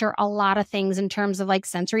restructure a lot of things in terms of like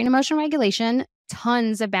sensory and emotional regulation,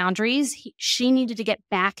 tons of boundaries. She needed to get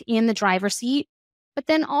back in the driver's seat. But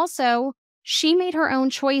then also, she made her own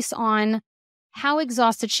choice on how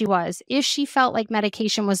exhausted she was. If she felt like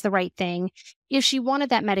medication was the right thing, if she wanted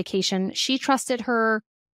that medication, she trusted her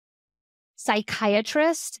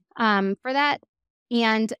psychiatrist for that.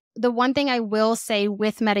 And the one thing I will say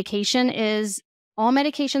with medication is all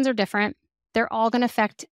medications are different. They're all going to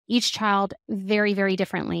affect each child very, very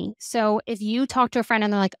differently. So if you talk to a friend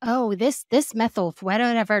and they're like, oh, this methyl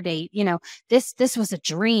whatever date, this was a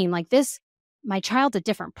dream, like this, my child's a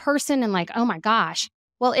different person. And like, oh my gosh.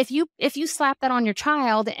 Well, if you slap that on your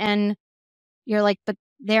child and you're like, but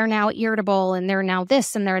they're now irritable and they're now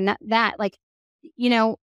this and they're not that, like,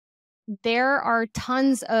 there are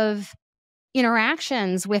tons of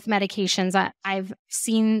interactions with medications. I've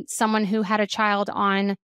seen someone who had a child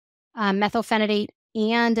on methylphenidate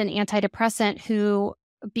and an antidepressant who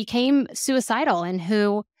became suicidal and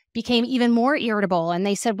who became even more irritable. And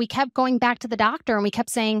they said, we kept going back to the doctor and we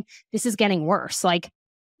kept saying, this is getting worse. Like,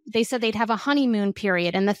 they said they'd have a honeymoon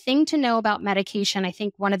period. And the thing to know about medication, I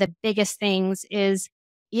think one of the biggest things is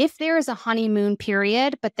if there is a honeymoon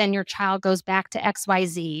period, but then your child goes back to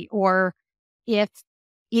XYZ, or if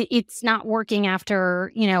it's not working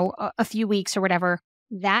after, a few weeks or whatever,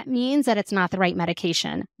 that means that it's not the right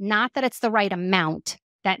medication, not that it's the right amount.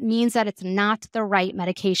 That means that it's not the right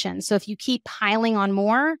medication. So if you keep piling on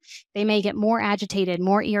more, they may get more agitated,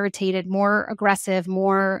 more irritated, more aggressive,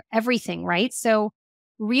 more everything, right? So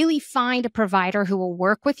really find a provider who will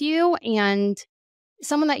work with you and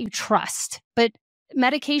someone that you trust. But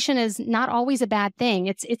medication is not always a bad thing.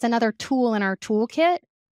 It's another tool in our toolkit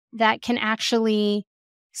that can actually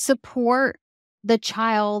support the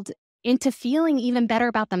child into feeling even better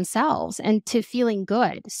about themselves and to feeling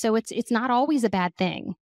good. So it's not always a bad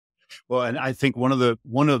thing. Well, and I think one of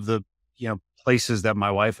the places that my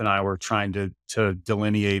wife and I were trying to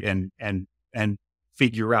delineate and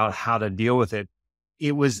figure out how to deal with it,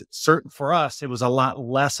 it was certain for us, it was a lot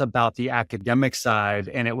less about the academic side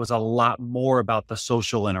and it was a lot more about the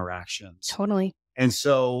social interactions. Totally. And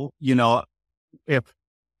so, if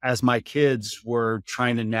as my kids were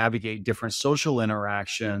trying to navigate different social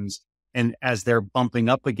interactions and as they're bumping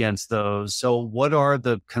up against those, so what are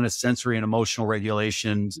the kind of sensory and emotional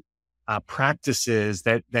regulations practices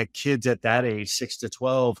that kids at that age, 6 to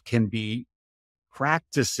 12, can be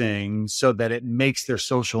practicing so that it makes their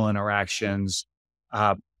social interactions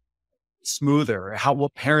smoother?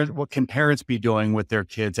 What can parents be doing with their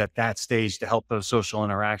kids at that stage to help those social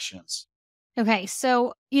interactions? Okay.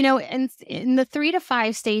 So, in the 3 to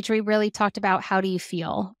 5 stage, we really talked about how do you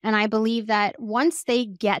feel? And I believe that once they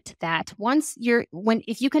get that,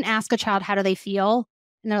 if you can ask a child, how do they feel?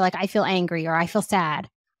 And they're like, I feel angry or I feel sad.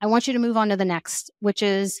 I want you to move on to the next, which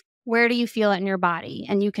is, where do you feel it in your body?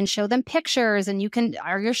 And you can show them pictures and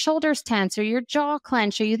are your shoulders tense or your jaw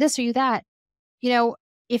clenched? Are you this? Are you that?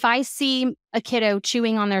 If I see a kiddo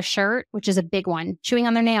chewing on their shirt, which is a big one, chewing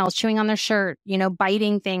on their nails, chewing on their shirt,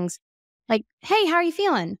 biting things, like, hey, how are you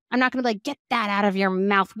feeling? I'm not going to be like, get that out of your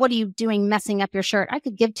mouth. What are you doing messing up your shirt? I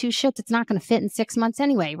could give two shits. It's not going to fit in 6 months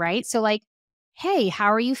anyway, right? So like, hey,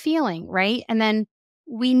 how are you feeling, right? And then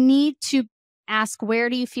we need to ask, where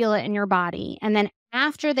do you feel it in your body? And then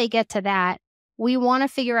after they get to that, we want to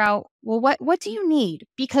figure out, well, what do you need?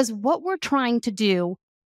 Because what we're trying to do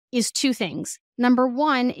is 2 things. Number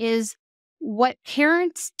 1 is what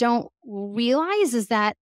parents don't realize is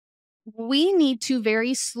that we need to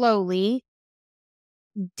very slowly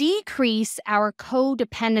decrease our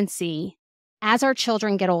codependency as our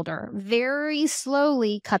children get older. Very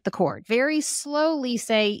slowly cut the cord. Very slowly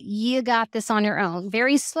say, you got this on your own.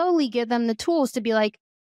 Very slowly give them the tools to be like,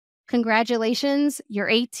 congratulations, you're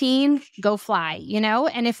 18, go fly,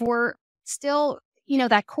 And if we're still,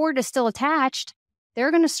 that cord is still attached,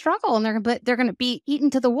 they're going to struggle and they're going to be eaten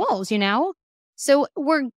to the wolves, So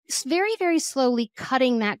we're very, very slowly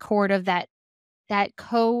cutting that cord of that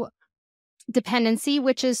codependency,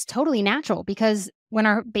 which is totally natural because when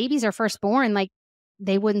our babies are first born, like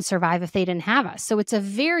they wouldn't survive if they didn't have us. So it's a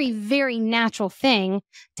very, very natural thing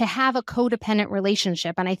to have a codependent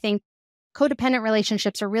relationship. And I think codependent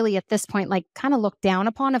relationships are really at this point, like kind of looked down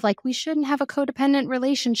upon of like, we shouldn't have a codependent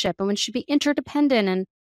relationship and we should be interdependent. And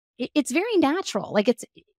it's very natural. Like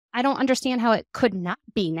I don't understand how it could not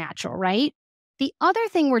be natural, right? The other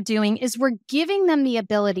thing we're doing is we're giving them the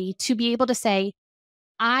ability to be able to say,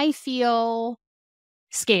 I feel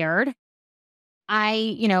scared.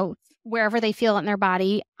 Wherever they feel it in their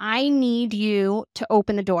body, I need you to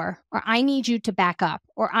open the door, or I need you to back up,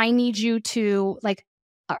 or I need you to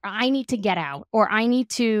or I need to get out, or I need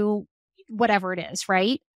to, whatever it is,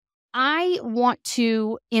 right? I want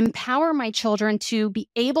to empower my children to be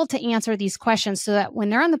able to answer these questions so that when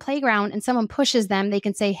they're on the playground and someone pushes them, they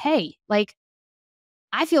can say, hey, like,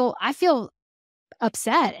 I feel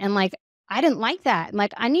upset and like, I didn't like that. And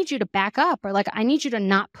like, I need you to back up, or like, I need you to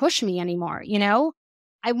not push me anymore.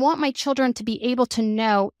 I want my children to be able to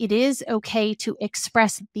know it is okay to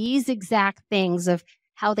express these exact things of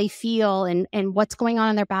how they feel and what's going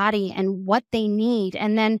on in their body and what they need.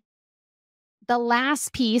 And then the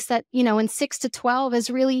last piece that, in 6 to 12 is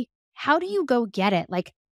really, how do you go get it?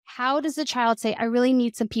 Like, how does the child say, I really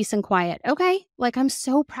need some peace and quiet? Okay. Like, I'm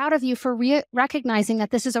so proud of you for recognizing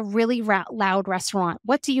that this is a really loud restaurant.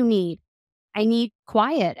 What do you need? I need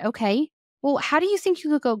quiet. Okay. Well, how do you think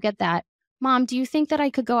you could go get that? Mom, do you think that I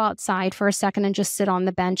could go outside for a second and just sit on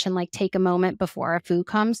the bench and like take a moment before our food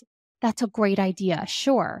comes? That's a great idea.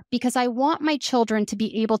 Sure. Because I want my children to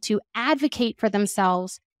be able to advocate for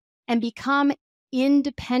themselves and become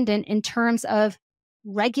independent in terms of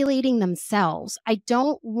regulating themselves. I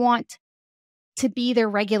don't want to be their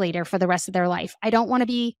regulator for the rest of their life. I don't want to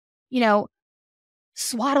be,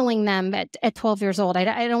 swaddling them at 12 years old.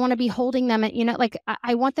 I don't want to be holding them at,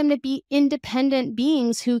 I want them to be independent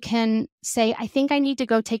beings who can say, I think I need to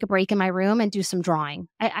go take a break in my room and do some drawing.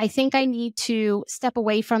 I think I need to step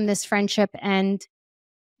away from this friendship and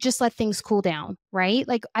just let things cool down, right?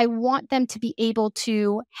 Like I want them to be able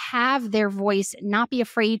to have their voice, not be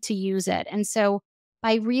afraid to use it. And so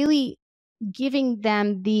by really giving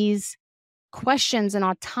them these questions and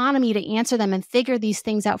autonomy to answer them and figure these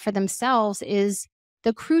things out for themselves is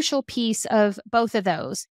the crucial piece of both of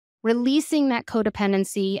those, releasing that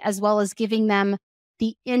codependency as well as giving them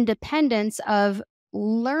the independence of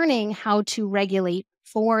learning how to regulate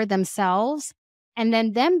for themselves. And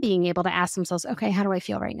then them being able to ask themselves, okay, how do I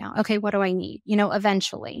feel right now? Okay, what do I need?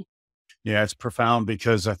 Eventually. Yeah, it's profound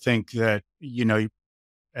because I think that,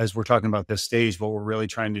 as we're talking about this stage, what we're really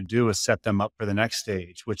trying to do is set them up for the next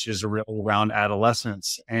stage, which is around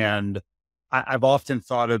adolescence. And I've often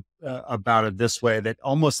thought about it this way, that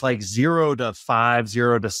almost like 0 to 5,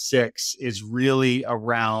 0 to 6 is really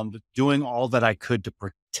around doing all that I could to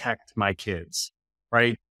protect my kids,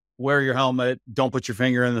 right? Wear your helmet, don't put your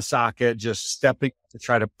finger in the socket, just stepping to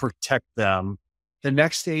try to protect them. The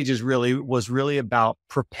next stage was really about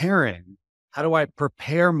preparing. How do I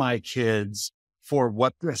prepare my kids for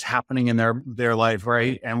what is happening in their life,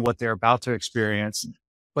 right? And what they're about to experience.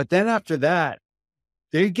 But then after that,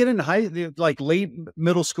 they get in like late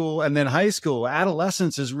middle school and then high school.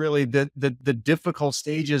 Adolescence is really the difficult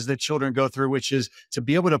stages that children go through, which is to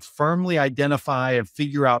be able to firmly identify and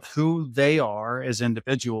figure out who they are as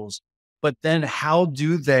individuals. But then how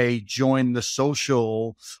do they join the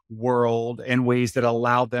social world in ways that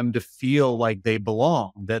allow them to feel like they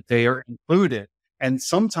belong, that they are included? And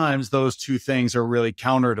sometimes those two things are really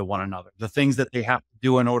counter to one another. The things that they have to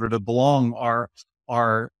do in order to belong are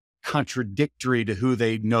contradictory to who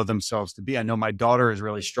they know themselves to be. I know my daughter has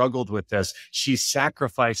really struggled with this. She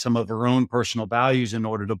sacrificed some of her own personal values in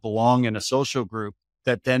order to belong in a social group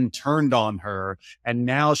that then turned on her. And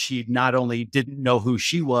now she not only didn't know who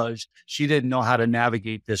she was, she didn't know how to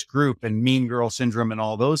navigate this group, and mean girl syndrome and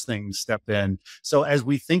all those things step in. So as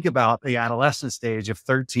we think about the adolescent stage of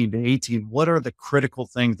 13 to 18, what are the critical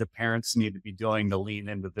things that parents need to be doing to lean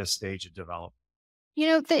into this stage of development?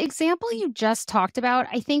 The example you just talked about,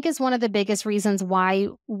 I think is one of the biggest reasons why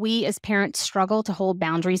we as parents struggle to hold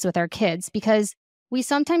boundaries with our kids, because we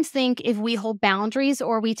sometimes think if we hold boundaries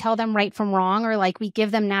or we tell them right from wrong, or like we give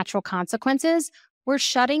them natural consequences, we're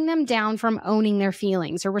shutting them down from owning their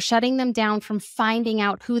feelings, or we're shutting them down from finding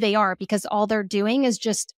out who they are, because all they're doing is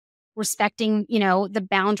just respecting, the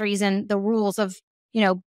boundaries and the rules of,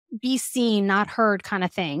 be seen, not heard kind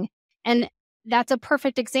of thing. And that's a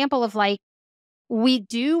perfect example of like, we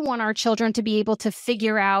do want our children to be able to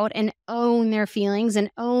figure out and own their feelings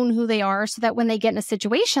and own who they are, so that when they get in a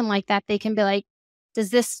situation like that, they can be like, does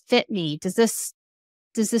this fit me? Does this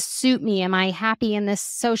suit me? Am I happy in this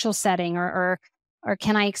social setting, or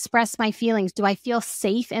can I express my feelings? Do I feel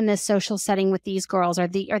safe in this social setting with these girls? Are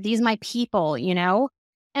these my people, And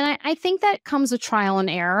I think that comes with trial and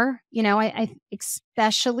error. I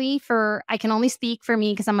especially I can only speak for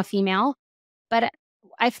me because I'm a female, but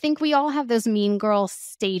I think we all have those mean girl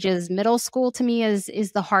stages. Middle school to me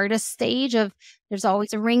is the hardest stage of, there's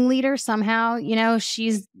always a ringleader somehow,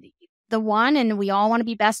 she's the one and we all want to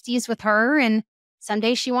be besties with her. And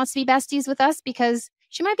someday she wants to be besties with us because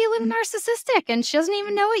she might be a little narcissistic and she doesn't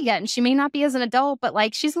even know it yet. And she may not be as an adult, but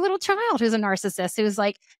like she's a little child who's a narcissist who's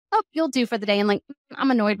like, oh, you'll do for the day. And like,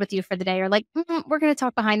 I'm annoyed with you for the day. Or like, we're going to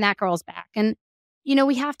talk behind that girl's back. And,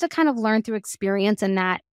 we have to kind of learn through experience in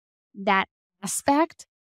that aspect,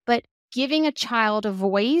 but giving a child a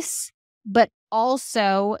voice, but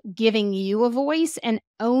also giving you a voice and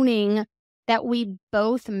owning that we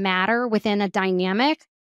both matter within a dynamic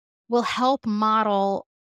will help model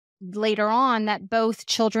later on that both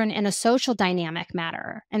children in a social dynamic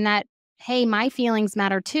matter, and that, hey, my feelings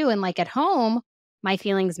matter too. And like at home, my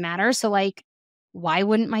feelings matter. So like, why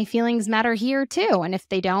wouldn't my feelings matter here too? And if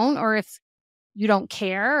they don't, or if you don't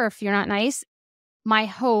care, or if you're not nice, my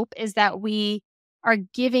hope is that we are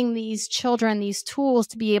giving these children these tools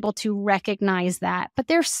to be able to recognize that. But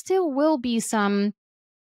there still will be some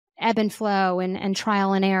ebb and flow and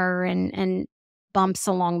trial and error and bumps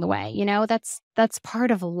along the way. That's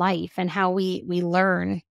part of life and how we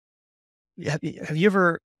learn. Have you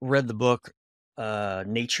ever read the book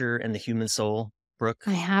Nature and the Human Soul, Brooke?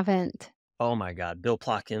 I haven't. Oh my God, Bill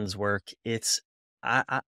Plotkin's work.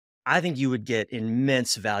 I think you would get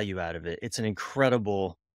immense value out of it. It's an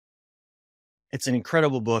incredible It's an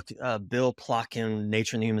incredible book. Bill Plotkin,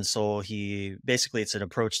 Nature and the Human Soul. It's an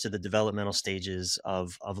approach to the developmental stages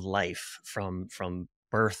of life from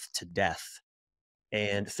birth to death,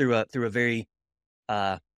 and through a very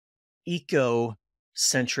uh,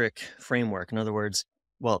 eco-centric framework. In other words,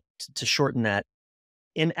 well, to shorten that,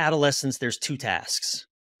 in adolescence, there's two tasks.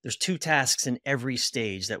 There's two tasks in every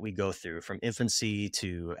stage that we go through, from infancy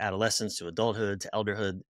to adolescence to adulthood to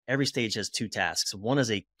elderhood. Every stage has two tasks. One is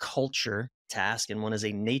a culture task and one is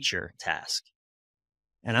a nature task.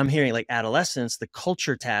 And I'm hearing, like, adolescence, the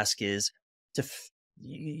culture task is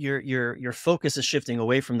your focus is shifting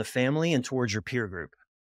away from the family and towards your peer group.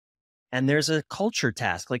 And there's a culture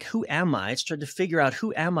task, like, who am I? It's trying to figure out,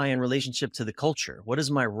 who am I in relationship to the culture? What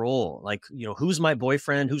is my role? Like, who's my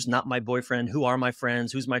boyfriend? Who's not my boyfriend? Who are my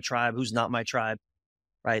friends? Who's my tribe? Who's not my tribe?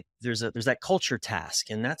 Right? There's that culture task,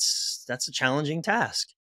 and that's a challenging task.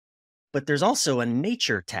 But there's also a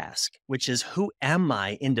nature task, which is, who am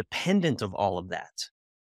I independent of all of that?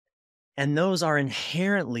 And those are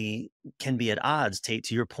inherently can be at odds, Tate,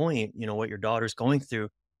 to your point, what your daughter's going through.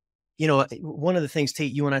 One of the things,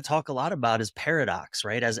 Tate, you and I talk a lot about is paradox,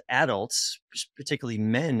 right? As adults, particularly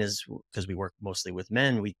men, is because we work mostly with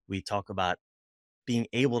men, we talk about being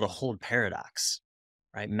able to hold paradox,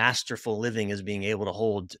 right? Masterful living is being able to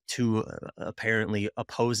hold two apparently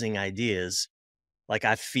opposing ideas. Like,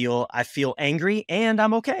 I feel angry and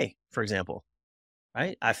I'm okay, for example,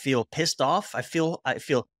 right? I feel pissed off. I feel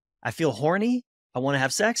horny. I want to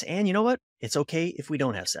have sex. And you know what? It's okay if we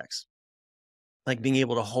don't have sex. Like, being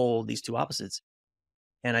able to hold these two opposites.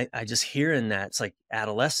 And I just hear in that, it's like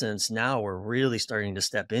adolescence now, we're really starting to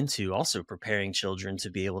step into also preparing children to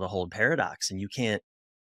be able to hold paradox. And you can't,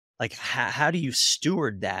 like, how do you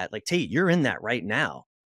steward that? Like, Tate, you're in that right now.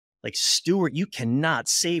 Like, steward, you cannot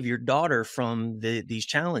save your daughter from these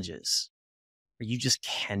challenges. Or you just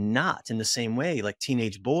cannot. In the same way, like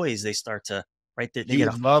teenage boys, they start to, right? They You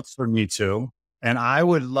get would love for me to, and I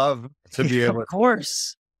would love to be able of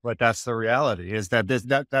course. But that's the reality, is that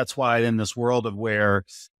that's why in this world of where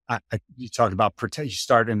you talk about you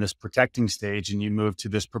start in this protecting stage and you move to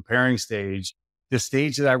this preparing stage. The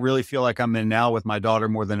stage that I really feel like I'm in now with my daughter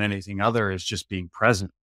more than anything other is just being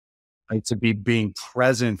present. Right? To be being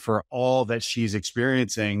present for all that she's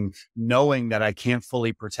experiencing, knowing that I can't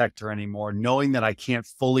fully protect her anymore, knowing that I can't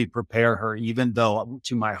fully prepare her, even though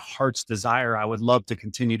to my heart's desire, I would love to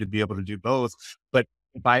continue to be able to do both. But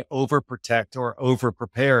if I overprotect or over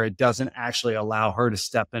prepare, it doesn't actually allow her to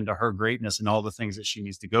step into her greatness and all the things that she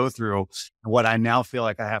needs to go through. And what I now feel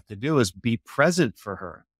like I have to do is be present for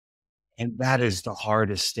her. And that is the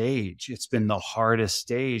hardest stage. It's been the hardest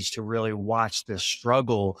stage to really watch this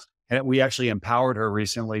struggle. And we actually empowered her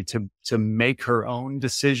recently to make her own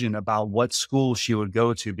decision about what school she would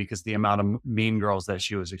go to, because the amount of mean girls that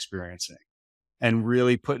she was experiencing. And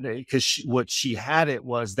really because what she had it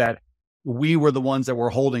was that we were the ones that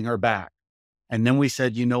were holding her back. And then we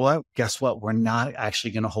said, you know what? Guess what? We're not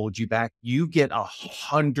actually going to hold you back. You get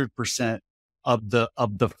 100% of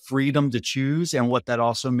the freedom to choose. And what that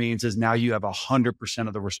also means is now you have 100%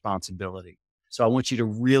 of the responsibility. So I want you to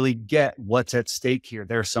really get what's at stake here.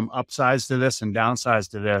 There's some upsides to this and downsides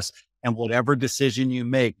to this. And whatever decision you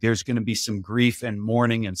make, there's going to be some grief and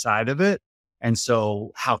mourning inside of it. And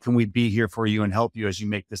so how can we be here for you and help you as you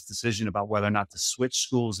make this decision about whether or not to switch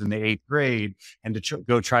schools in the 8th grade and to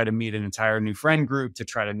go try to meet an entire new friend group to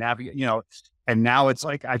try to navigate, and now it's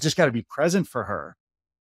like, I just got to be present for her.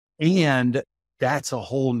 And that's a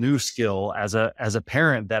whole new skill as a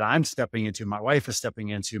parent that I'm stepping into, my wife is stepping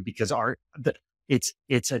into, because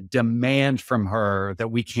it's a demand from her that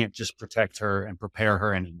we can't just protect her and prepare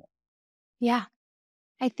her anymore. Yeah.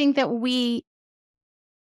 I think that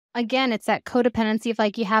again, it's that codependency of,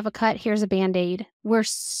 like, you have a cut, here's a Band-Aid. We're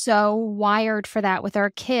so wired for that with our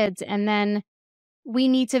kids. And then we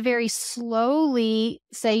need to very slowly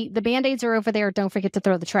say, the Band-Aids are over there. Don't forget to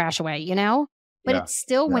throw the trash away, But it's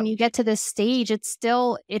still, when you get to this stage,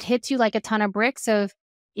 it hits you like a ton of bricks of,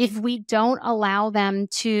 if we don't allow them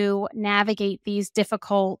to navigate these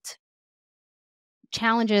difficult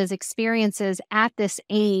challenges, experiences at this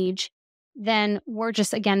age, then we're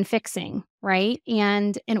just, again, fixing, right?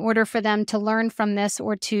 And in order for them to learn from this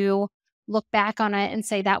or to look back on it and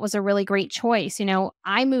say, that was a really great choice.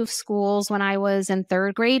 I moved schools when I was in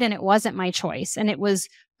 3rd grade, and it wasn't my choice. And it was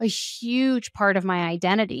a huge part of my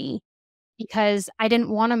identity, because I didn't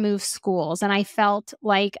want to move schools and I felt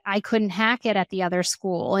like I couldn't hack it at the other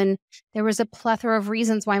school. And there was a plethora of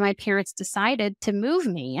reasons why my parents decided to move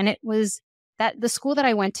me. And it was that the school that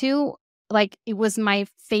I went to, like, it was my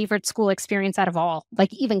favorite school experience out of all,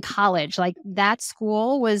 like, even college, like, that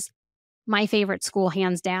school was my favorite school,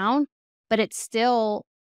 hands down. but it's still,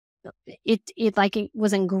 it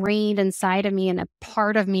was ingrained inside of me and a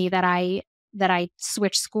part of me that I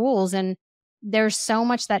switched schools. And there's so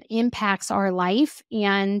much that impacts our life.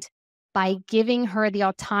 And by giving her the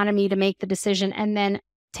autonomy to make the decision and then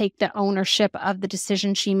take the ownership of the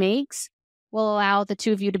decision she makes will allow the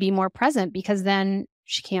two of you to be more present, because then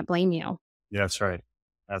she can't blame you. Yeah, that's right.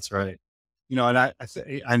 That's right. And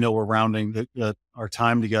I know we're rounding our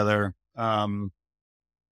time together.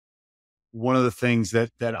 One of the things that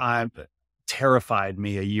terrified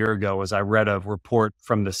me a year ago was I read a report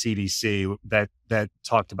from the CDC that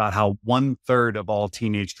talked about how 1/3 of all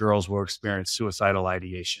teenage girls will experience suicidal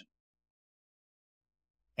ideation.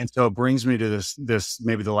 And so it brings me to this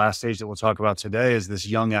maybe the last stage that we'll talk about today is this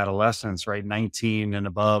young adolescence, right? 19 and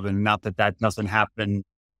above. And not that doesn't happen,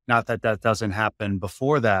 not that doesn't happen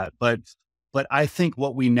before that, but I think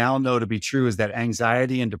what we now know to be true is that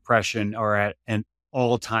anxiety and depression are at an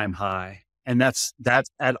all-time high. And that's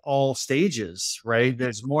at all stages, right?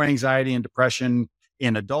 There's more anxiety and depression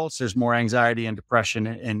in adults. There's more anxiety and depression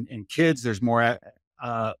in kids. There's more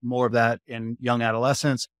of that in young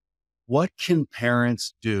adolescents. What can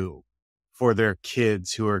parents do for their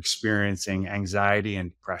kids who are experiencing anxiety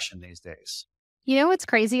and depression these days? You know what's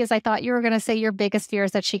crazy is I thought you were going to say your biggest fear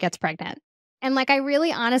is that she gets pregnant. And I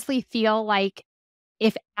really honestly feel like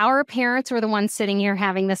if our parents were the ones sitting here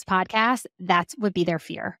having this podcast, that would be their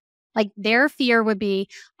fear. Their fear would be,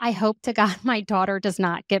 I hope to God my daughter does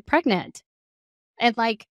not get pregnant. And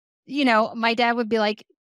my dad would be like,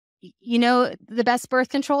 the best birth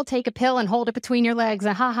control, take a pill and hold it between your legs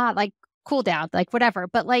and cool down, whatever.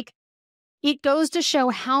 But it goes to show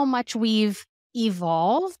how much we've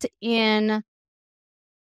evolved in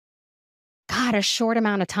a short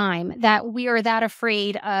amount of time that we are that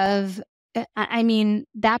afraid of. I mean,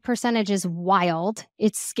 that percentage is wild.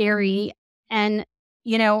 It's scary. And,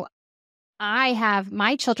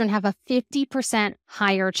 my children have a 50%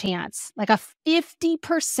 higher chance, a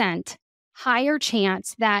 50% higher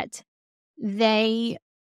chance that they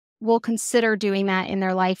will consider doing that in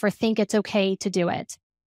their life or think it's okay to do it.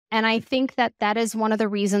 And I think that is one of the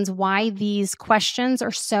reasons why these questions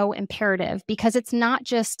are so imperative, because it's not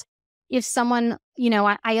just if someone,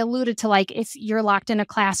 I alluded to if you're locked in a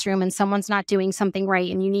classroom and someone's not doing something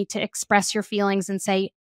right and you need to express your feelings and say,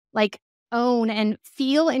 own and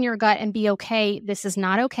feel in your gut and be okay. This is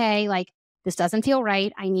not okay. This doesn't feel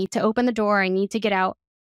right. I need to open the door. I need to get out.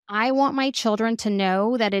 I want my children to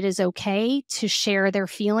know that it is okay to share their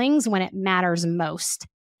feelings when it matters most.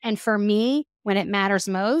 And for me, when it matters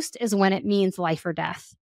most is when it means life or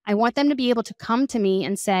death. I want them to be able to come to me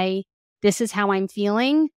and say, this is how I'm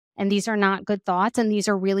feeling. And these are not good thoughts. And these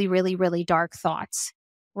are really, really, really dark thoughts.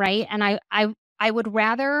 Right. And I would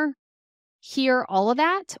rather hear all of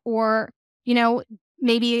that, or,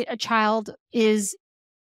 maybe a child is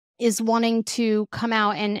wanting to come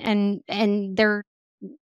out and they're,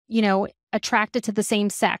 attracted to the same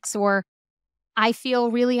sex, or I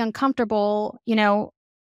feel really uncomfortable,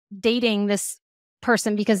 dating this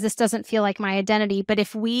person because this doesn't feel like my identity. But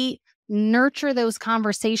if we nurture those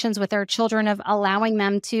conversations with our children of allowing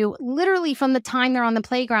them to literally from the time they're on the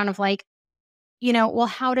playground of well,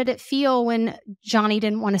 how did it feel when Johnny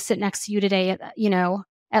didn't want to sit next to you today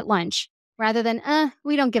at lunch? Rather than,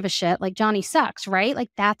 we don't give a shit. Johnny sucks, right?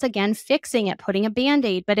 That's again, fixing it, putting a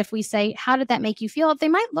Band-Aid. But if we say, how did that make you feel? They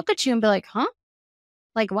might look at you and be like, huh?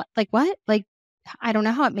 What? What? I don't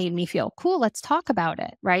know how it made me feel. Cool. Let's talk about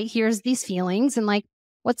it. Right. Here's these feelings and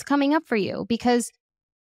what's coming up for you. Because,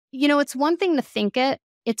 it's one thing to think it.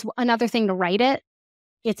 It's another thing to write it.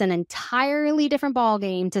 It's an entirely different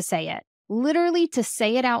ballgame to say it. Literally, to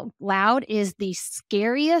say it out loud is the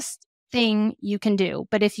scariest thing you can do.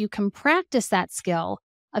 But if you can practice that skill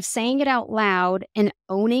of saying it out loud and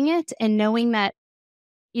owning it and knowing that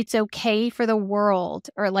it's okay for the world,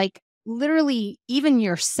 or literally even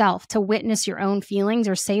yourself, to witness your own feelings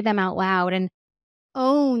or say them out loud and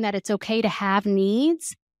own that it's okay to have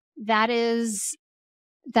needs, that's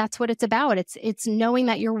what it's about. It's knowing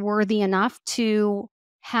that you're worthy enough to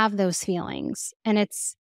have those feelings. And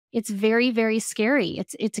it's very, very scary.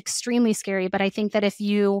 It's extremely scary. But I think that if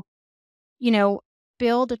you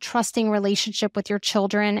build a trusting relationship with your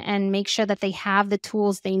children and make sure that they have the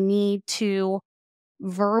tools they need to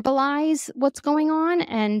verbalize what's going on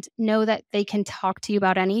and know that they can talk to you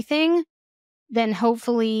about anything, then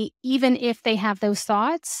hopefully, even if they have those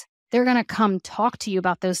thoughts, they're going to come talk to you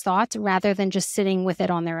about those thoughts rather than just sitting with it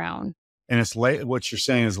on their own. And it's what you're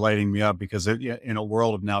saying is lighting me up, because in a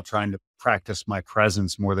world of now trying to practice my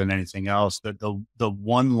presence more than anything else, the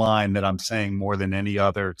one line that I'm saying more than any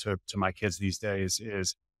other to my kids these days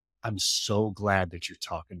is, I'm so glad that you're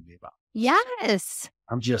talking to me about Yes.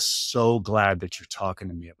 I'm just so glad that you're talking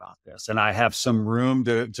to me about this. And I have some room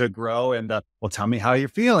to grow and, well, tell me how you're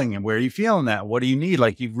feeling and where are you feeling that? What do you need?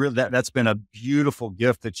 Like you've really, that's been a beautiful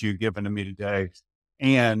gift that you've given to me today.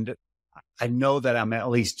 And I know that I'm at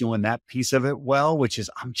least doing that piece of it well, which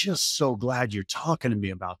is I'm just so glad you're talking to me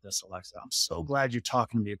about this, Alexa. I'm so glad you're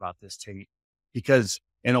talking to me about this, Tate, because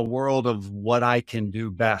in a world of what I can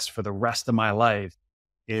do best for the rest of my life,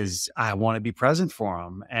 is I want to be present for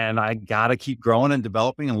them. And I got to keep growing and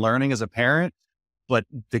developing and learning as a parent. But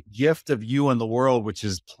the gift of you in the world, which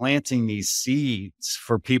is planting these seeds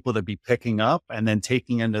for people to be picking up and then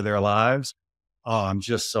taking into their lives. Oh, I'm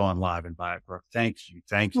just so enlivened by it, Brooke. Thank you.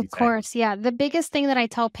 Thank you. Of course. Yeah. The biggest thing that I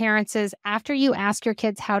tell parents is after you ask your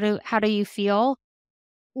kids, how do you feel?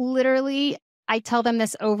 Literally, I tell them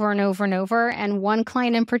this over and over and over. And one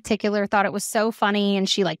client in particular thought it was so funny. And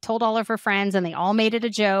she like told all of her friends and they all made it a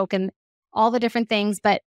joke and all the different things.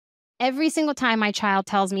 But every single time my child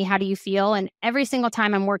tells me, how do you feel? And every single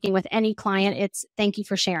time I'm working with any client, it's thank you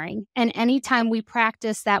for sharing. And anytime we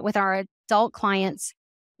practice that with our adult clients,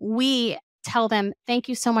 we tell them, thank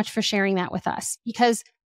you so much for sharing that with us. Because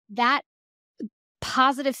that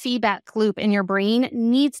positive feedback loop in your brain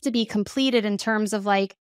needs to be completed in terms of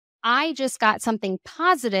like, I just got something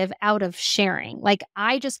positive out of sharing. Like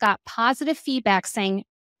I just got positive feedback saying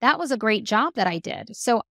that was a great job that I did.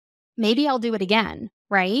 So maybe I'll do it again.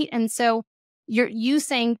 Right. And so you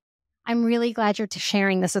saying, I'm really glad you're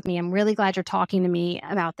sharing this with me. I'm really glad you're talking to me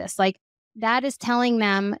about this. Like that is telling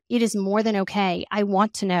them it is more than okay. I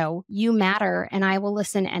want to know you matter and I will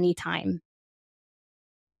listen anytime.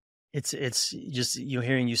 It's just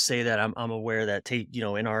hearing you say that I'm aware that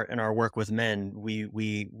in our work with men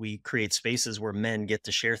we create spaces where men get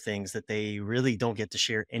to share things that they really don't get to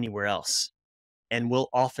share anywhere else, and we'll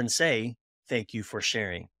often say thank you for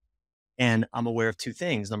sharing. And I'm aware of two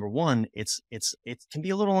things. Number one, it can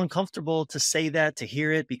be a little uncomfortable to say that, to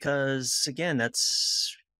hear it, because again,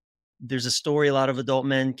 there's a story a lot of adult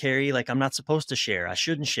men carry, like I'm not supposed to share, I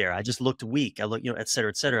shouldn't share, I just looked weak, I look, et cetera,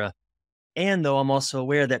 et cetera. And though I'm also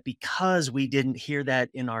aware that because we didn't hear that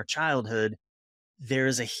in our childhood, there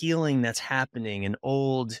is a healing that's happening, an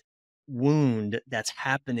old wound that's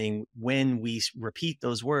happening when we repeat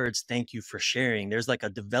those words, thank you for sharing. There's like a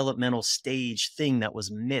developmental stage thing that was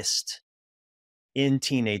missed in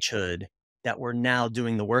teenagehood that we're now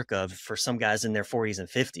doing the work of for some guys in their 40s and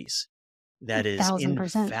 50s. That is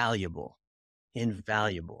 1,000%. invaluable,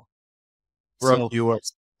 invaluable. Brooke, So you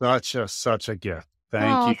are such a gift. Thank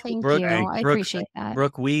Oh, you. thank Brooke, you. Thank I Brooke, appreciate that.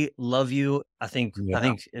 Brooke, we love you. I you.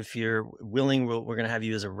 think if you're willing, we're going to have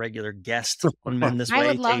you as a regular guest on Men This I Way,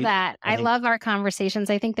 would love Tate. that. I I think love our conversations.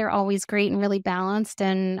 I think they're always great and really balanced.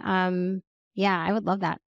 And yeah, I would love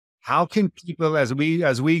that. How can people, as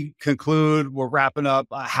we conclude, we're wrapping up.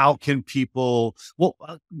 How can people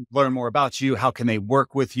learn more about you? How can they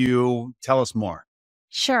work with you? Tell us more.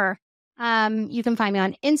 Sure. You can find me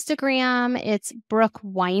on Instagram. It's Brooke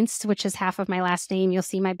Weinst, which is half of my last name. You'll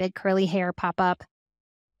see my big curly hair pop up.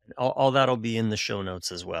 all that'll be in the show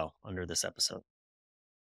notes as well under this episode.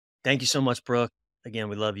 Thank you so much, Brooke. Again,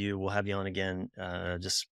 we love you. We'll have you on again.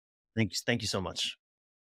 Just thank you so much.